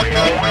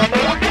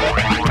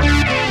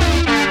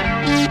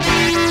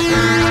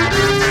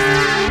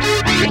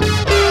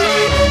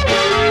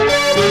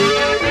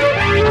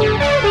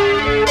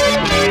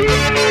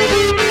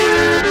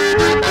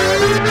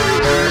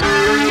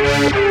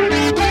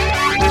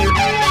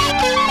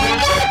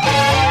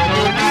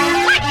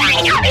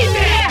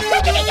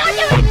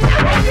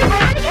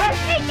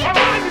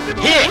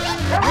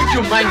 Would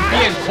you mind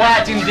being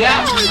quiet in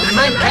there? The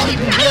man can't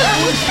even hear a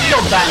good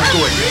field band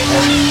going.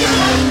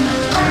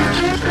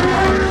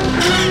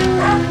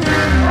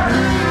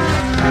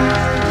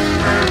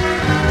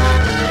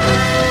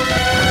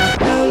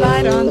 No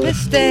light on the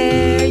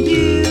stair,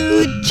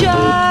 you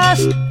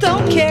just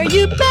don't care.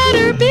 You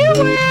better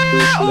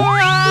beware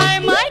or I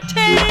might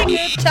take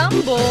a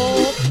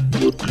tumble.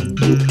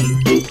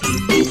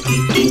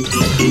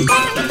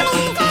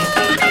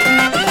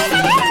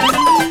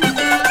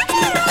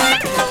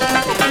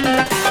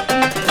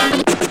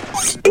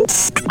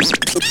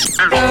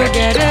 Go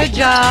get a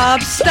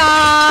job,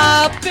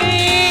 stop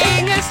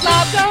being a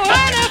slob, go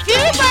earn a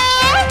few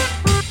bucks,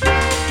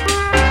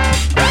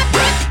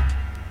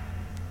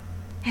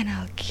 and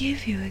I'll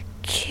give you a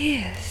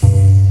kiss.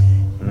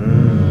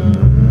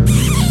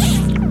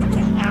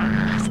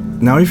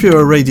 Now, if you're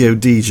a radio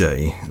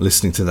DJ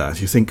listening to that,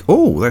 you think,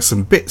 "Oh, there's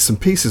some bits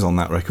and pieces on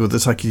that record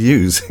that I could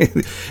use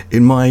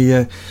in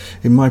my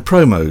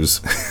promos."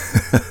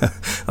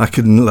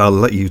 I'll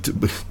let you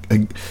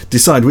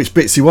decide which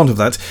bits you want of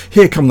that.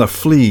 Here come the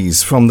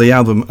Fleas from the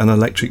album An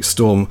Electric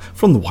Storm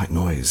from the White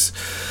Noise.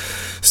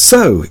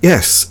 So,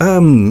 yes,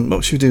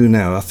 what should we do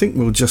now? I think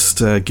we'll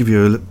just give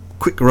you a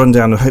quick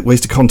rundown of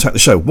ways to contact the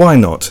show. Why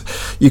not?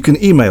 You can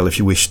email if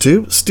you wish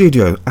to,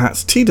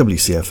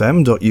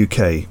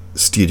 studio@twcfm.uk,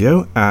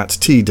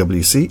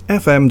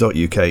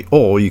 studio@twcfm.uk,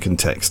 or you can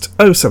text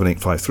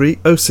 07853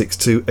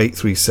 062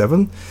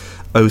 837,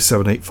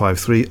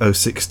 07853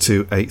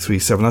 062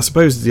 837. I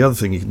suppose the other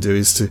thing you can do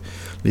is to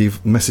leave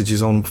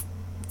messages on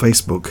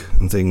Facebook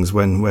and things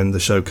when the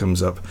show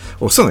comes up,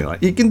 or something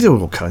like that. You can do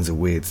all kinds of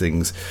weird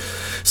things.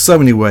 So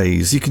many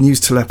ways. You can use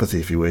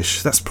telepathy if you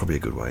wish. That's probably a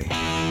good way.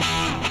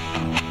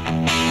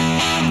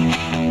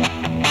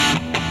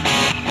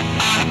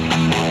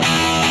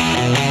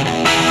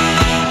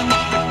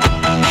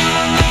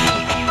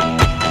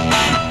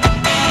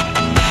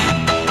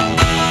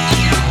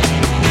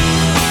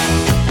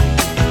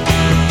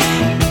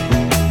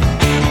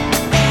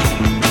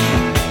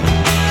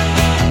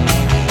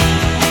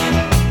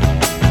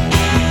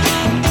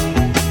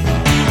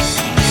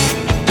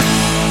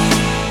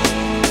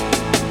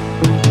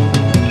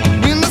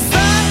 When the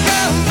sun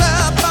comes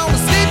up on a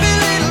sleepy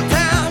little town.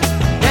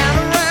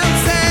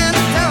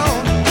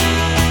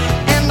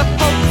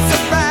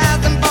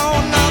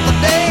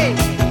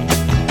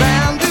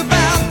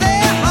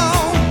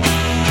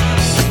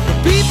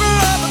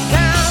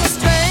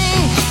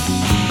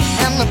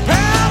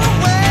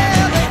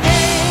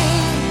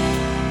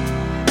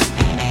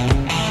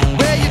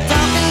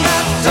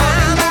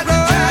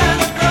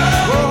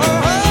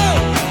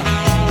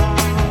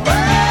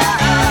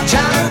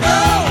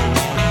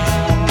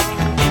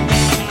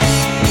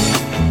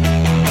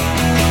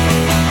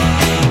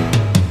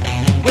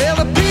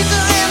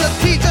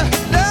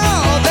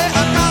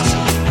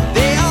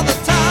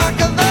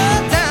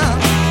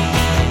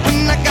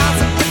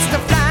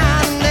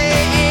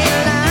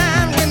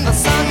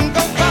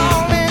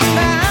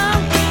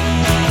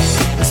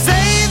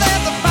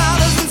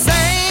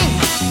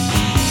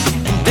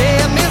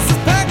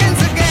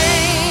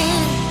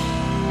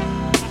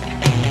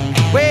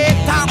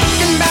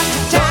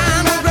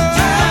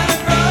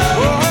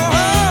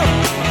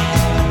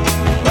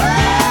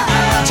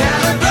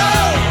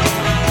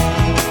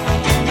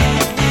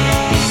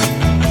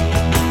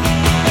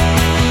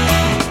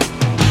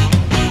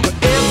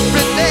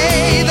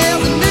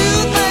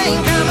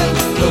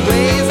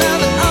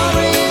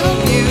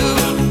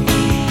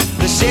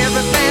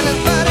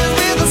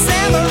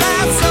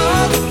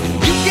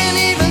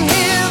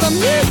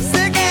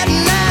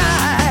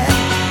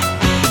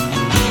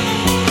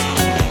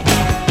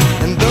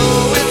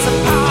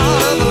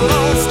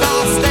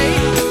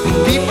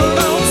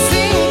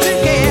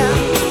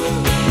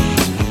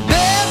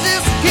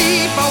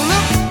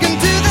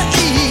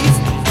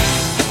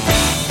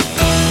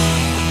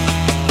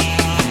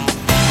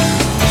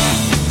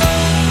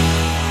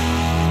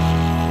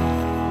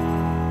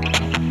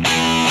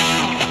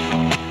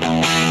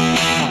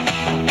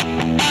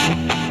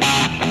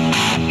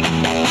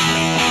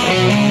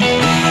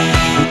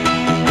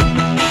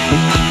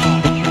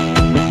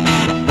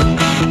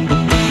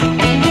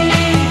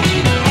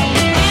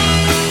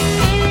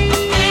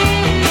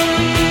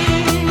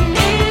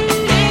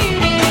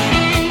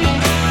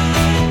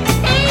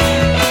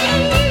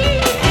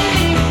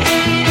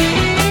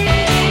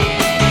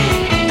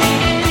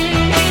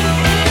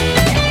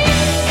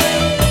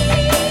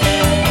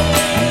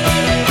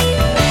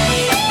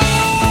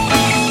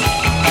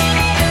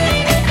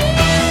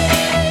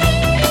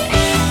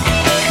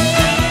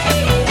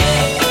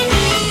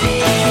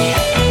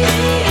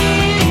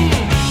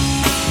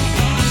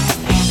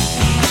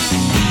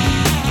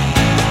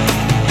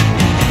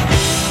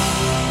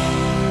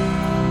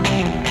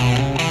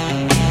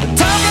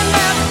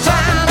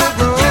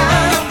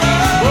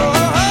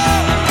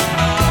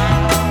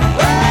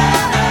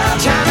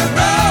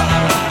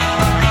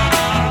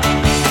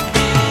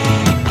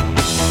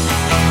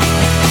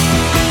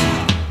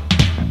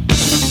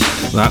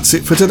 that's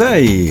it for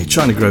today.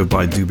 China Grove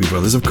by Doobie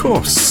Brothers, of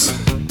course.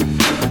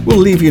 We'll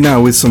leave you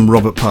now with some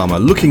Robert Palmer,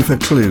 Looking for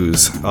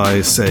Clues.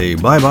 I say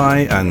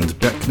bye-bye and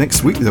back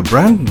next week with a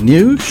brand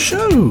new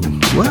show.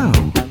 Wow.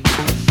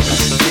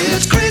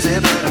 It's crazy,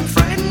 but I'm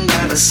frightened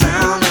by the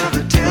sound of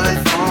the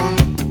telephone.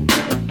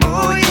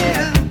 Oh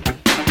yeah,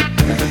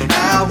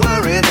 I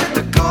worry that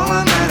the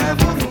caller might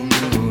have awful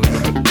news.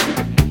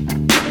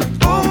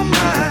 Oh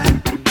my,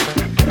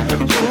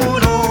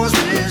 who knows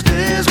these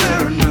days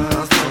where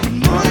enough of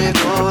money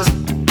goes.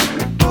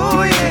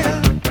 Oh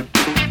yeah,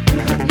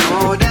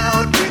 no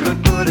doubt we could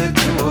put it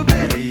to a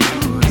better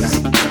use.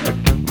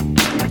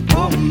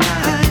 Oh my.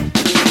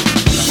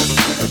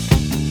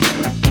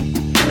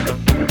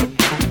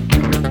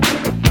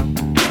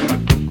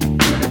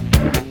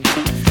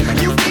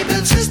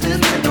 Insisting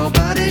that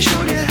nobody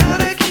showed you how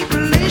to keep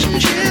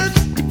relationships.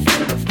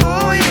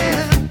 Oh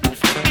yeah,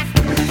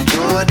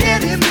 your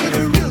daddy made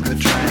a real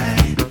good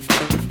try.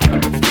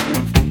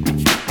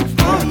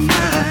 Oh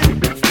my,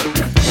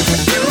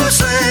 you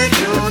said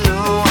you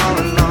knew all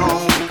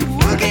along we could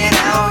work it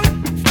out.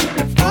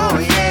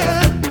 Oh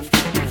yeah,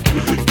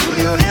 do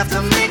you have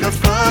to make a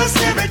fuss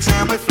every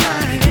time we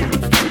fly?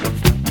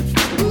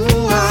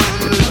 Ooh,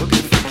 I'm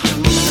looking for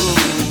clues.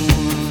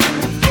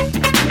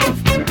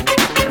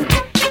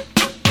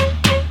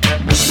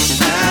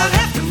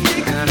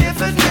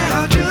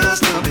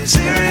 Just to be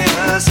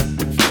serious.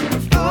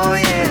 Oh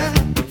yeah,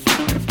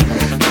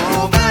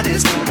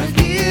 nobody's gonna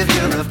give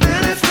you the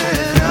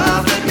benefit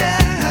of the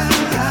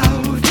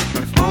doubt.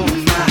 Oh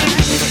my,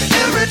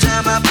 every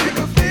time I pick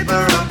a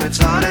paper up, it's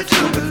harder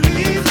to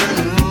believe the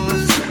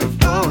news.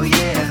 Oh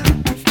yeah,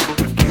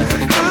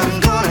 I'm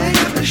gonna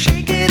have to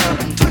shake it up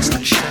and twist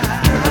and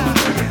shout.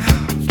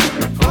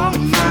 Oh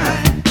my.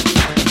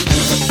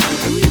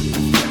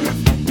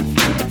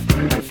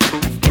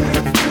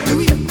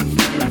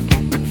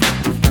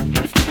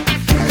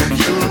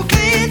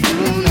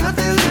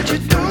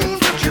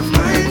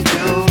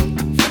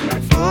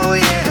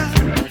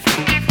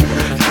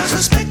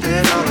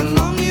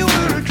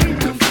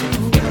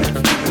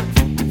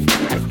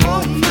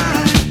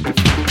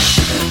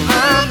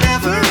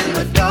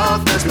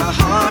 My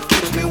heart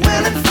keeps me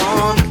well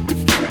informed.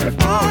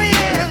 Oh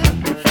yeah.